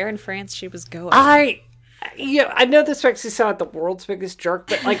didn't know where in France she was going. Yeah, I know this makes me sound like the world's biggest jerk,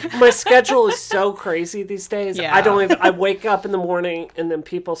 but like my schedule is so crazy these days. Yeah. I don't even. I wake up in the morning and then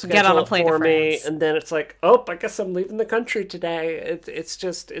people Get on schedule a it plane to for me, France. and then it's like, oh, I guess I'm leaving the country today.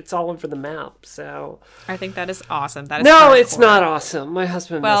 It's all over the map. So I think that is awesome. That is no, hardcore. it's not awesome. My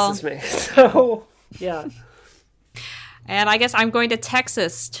husband misses me. So yeah. And I guess I'm going to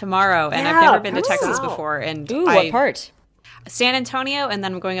Texas tomorrow, and I've Yeah, never been to ooh. Texas Wow. before. And Ooh, what part? San Antonio, and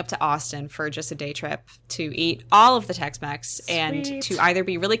then I'm going up to Austin for just a day trip to eat all of the Tex-Mex and Sweet. to either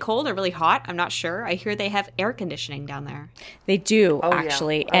be really cold or really hot. I'm not sure. I hear they have air conditioning down there. They do, yeah.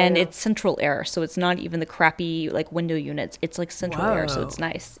 actually. Oh, and yeah. it's central air, so it's not even the crappy like window units. It's like central air, so it's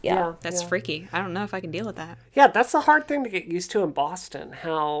nice. Yeah. That's freaky. I don't know if I can deal with that. Yeah, that's the hard thing to get used to in Boston.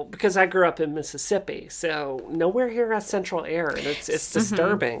 Because I grew up in Mississippi, so nowhere here has central air, and it's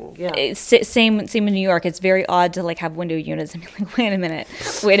disturbing. Yeah. It's same in New York. It's very odd to like have window units and be like, wait a minute.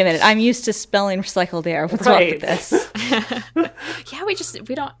 I'm used to smelling recycled air. What's wrong with this? Yeah, we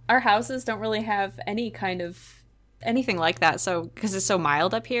don't, our houses don't really have any kind of anything like that. So, because it's so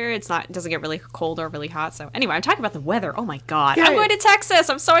mild up here, it doesn't get really cold or really hot. So anyway, I'm talking about the weather. Oh my God. Yeah. I'm going to Texas.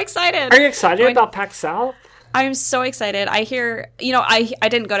 I'm so excited. Are you excited about PAX South? I'm so excited. I hear, I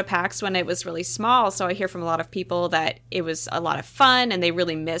didn't go to PAX when it was really small, so I hear from a lot of people that it was a lot of fun and they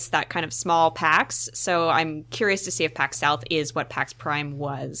really miss that kind of small PAX. So I'm curious to see if PAX South is what PAX Prime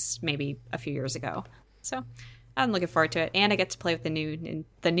was maybe a few years ago. So I'm looking forward to it. And I get to play with the new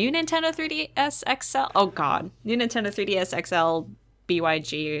Nintendo 3DS XL. Oh God. New Nintendo 3DS XL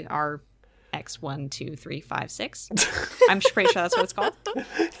BYG RX12356. I'm pretty sure that's what it's called.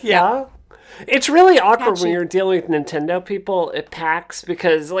 Yeah. It's really awkward Catchy. when you're dealing with Nintendo people at PAX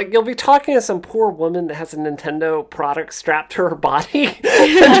because, like, you'll be talking to some poor woman that has a Nintendo product strapped to her body,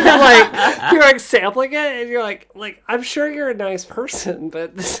 and you're like sampling it, and you're like, I'm sure you're a nice person,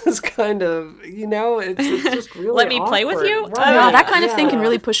 but this is kind of, it's just really Let me play with awkward. you? Right. Wow, that kind of thing can Yeah.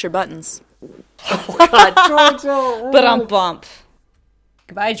 really push your buttons. God, Georgia. But on bump.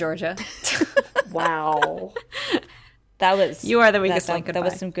 Goodbye, Georgia. Wow. That was You are the weakest that, link. that Goodbye.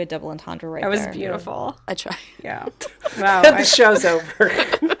 was some good double entendre right That was there. beautiful. I try. Yeah. Wow. The show's over.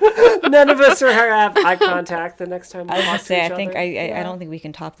 None of us are have eye contact the next time we I was talk gonna to say, each I think other. I don't think we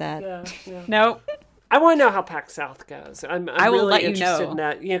can top that. Yeah. Nope. I want to know how PAX South goes. I'm I will really let you interested know. in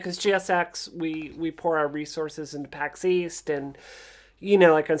that. Because GSX, we pour our resources into PAX East, and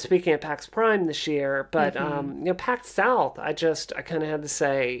like I'm speaking at PAX Prime this year, but PAX South, I kind of had to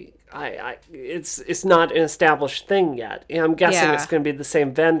say, it's not an established thing yet. I'm guessing Yeah. it's going to be the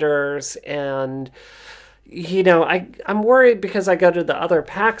same vendors, and I'm worried because I go to the other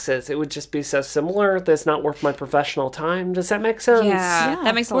PAXs, it would just be so similar that it's not worth my professional time. Does that make sense? Yeah, Yeah,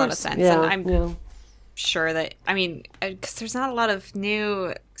 that makes of a lot of course. sense. Yeah, And I'm yeah. sure that, because there's not a lot of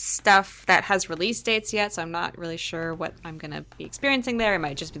new stuff that has release dates yet, so I'm not really sure what I'm going to be experiencing there. It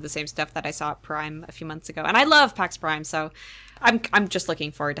might just be the same stuff that I saw at Prime a few months ago. And I love PAX Prime, so I'm just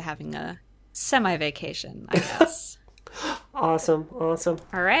looking forward to having a semi-vacation, I guess. Awesome. All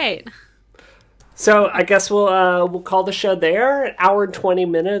right. So I guess we'll call the show there. An hour and 20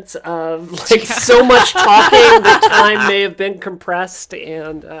 minutes of so much talking. The time may have been compressed,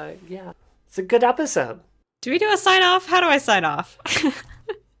 and it's a good episode. Do we do a sign-off? How do I sign off?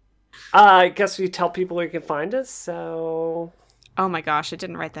 I guess we tell people where you can find us. So Oh my gosh, I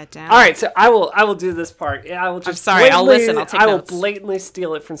didn't write that down. all right, so I will do this part. Yeah, I will just. sorry, I'll listen, I'll take I will notes. blatantly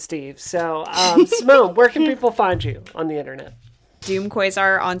steal it from Steve. So Simone, where can people find you on the internet? Doom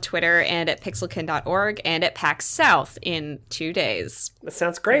Quasar on Twitter and at pixelkin.org and at PAX South in 2 days. That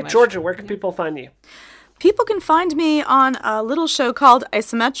sounds great. much. Georgia, where can people find you? People can find me on a little show called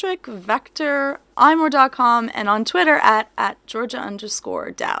Isometric Vector, imor.com, and on Twitter at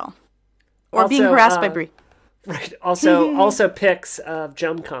Georgia_Dow. Or being Also, harassed by Brie. Right. Also pics of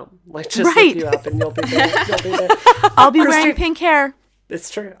JumCom. Just Right. look you up and you'll be there. I'll be wearing Christine- pink hair. It's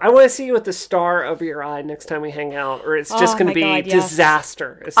true. I want to see you with the star over your eye next time we hang out, or it's just Oh going my to be God, yes.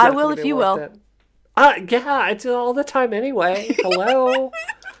 disaster. It's I not will gonna if be you worth will. it. Yeah, I do all the time anyway. Hello.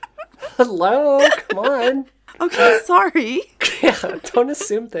 Hello. Come on. Okay, sorry. Yeah, don't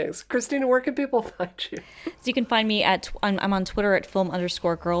assume things. Christina, where can people find you? So you can find me I'm on Twitter at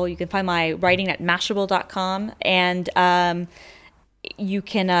film_girl. You can find my writing at mashable.com. And you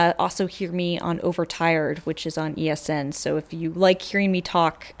can also hear me on Overtired, which is on ESN. So if you like hearing me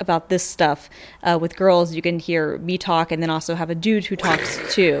talk about this stuff with girls, you can hear me talk and then also have a dude who talks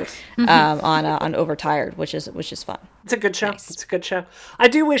too on Overtired, which is fun. It's a good show. It's a good show. I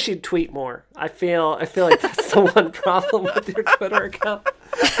do wish you'd tweet more. I feel like that's the one problem with your Twitter account.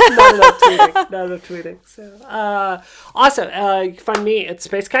 Not enough tweeting. So, awesome. You can find me at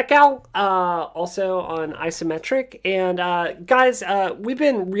Space Cat Gal, also on Isometric. And guys, we've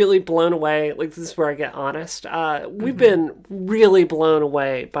been really blown away. Like, this is where I get honest. We've been really blown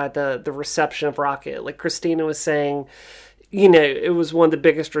away by the reception of Rocket. Like Christina was saying, you know, it was one of the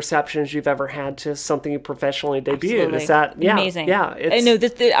biggest receptions you've ever had to something you professionally debuted. Absolutely. Is that amazing? Yeah. No,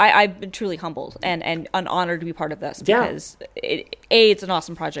 I've been truly humbled and honored to be part of this because it's an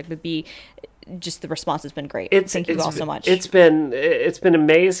awesome project, but B, just the response has been great. Thank you all so much. It's been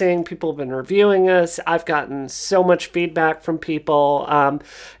amazing. People have been reviewing us. I've gotten so much feedback from people.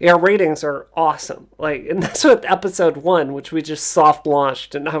 Our ratings are awesome. Like, and that's with episode 1, which we just soft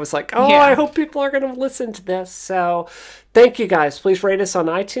launched, and I was like, I hope people are going to listen to this. So, thank you guys. Please rate us on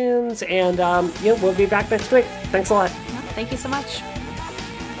iTunes, and we'll be back next week. Thanks a lot. Thank you so much.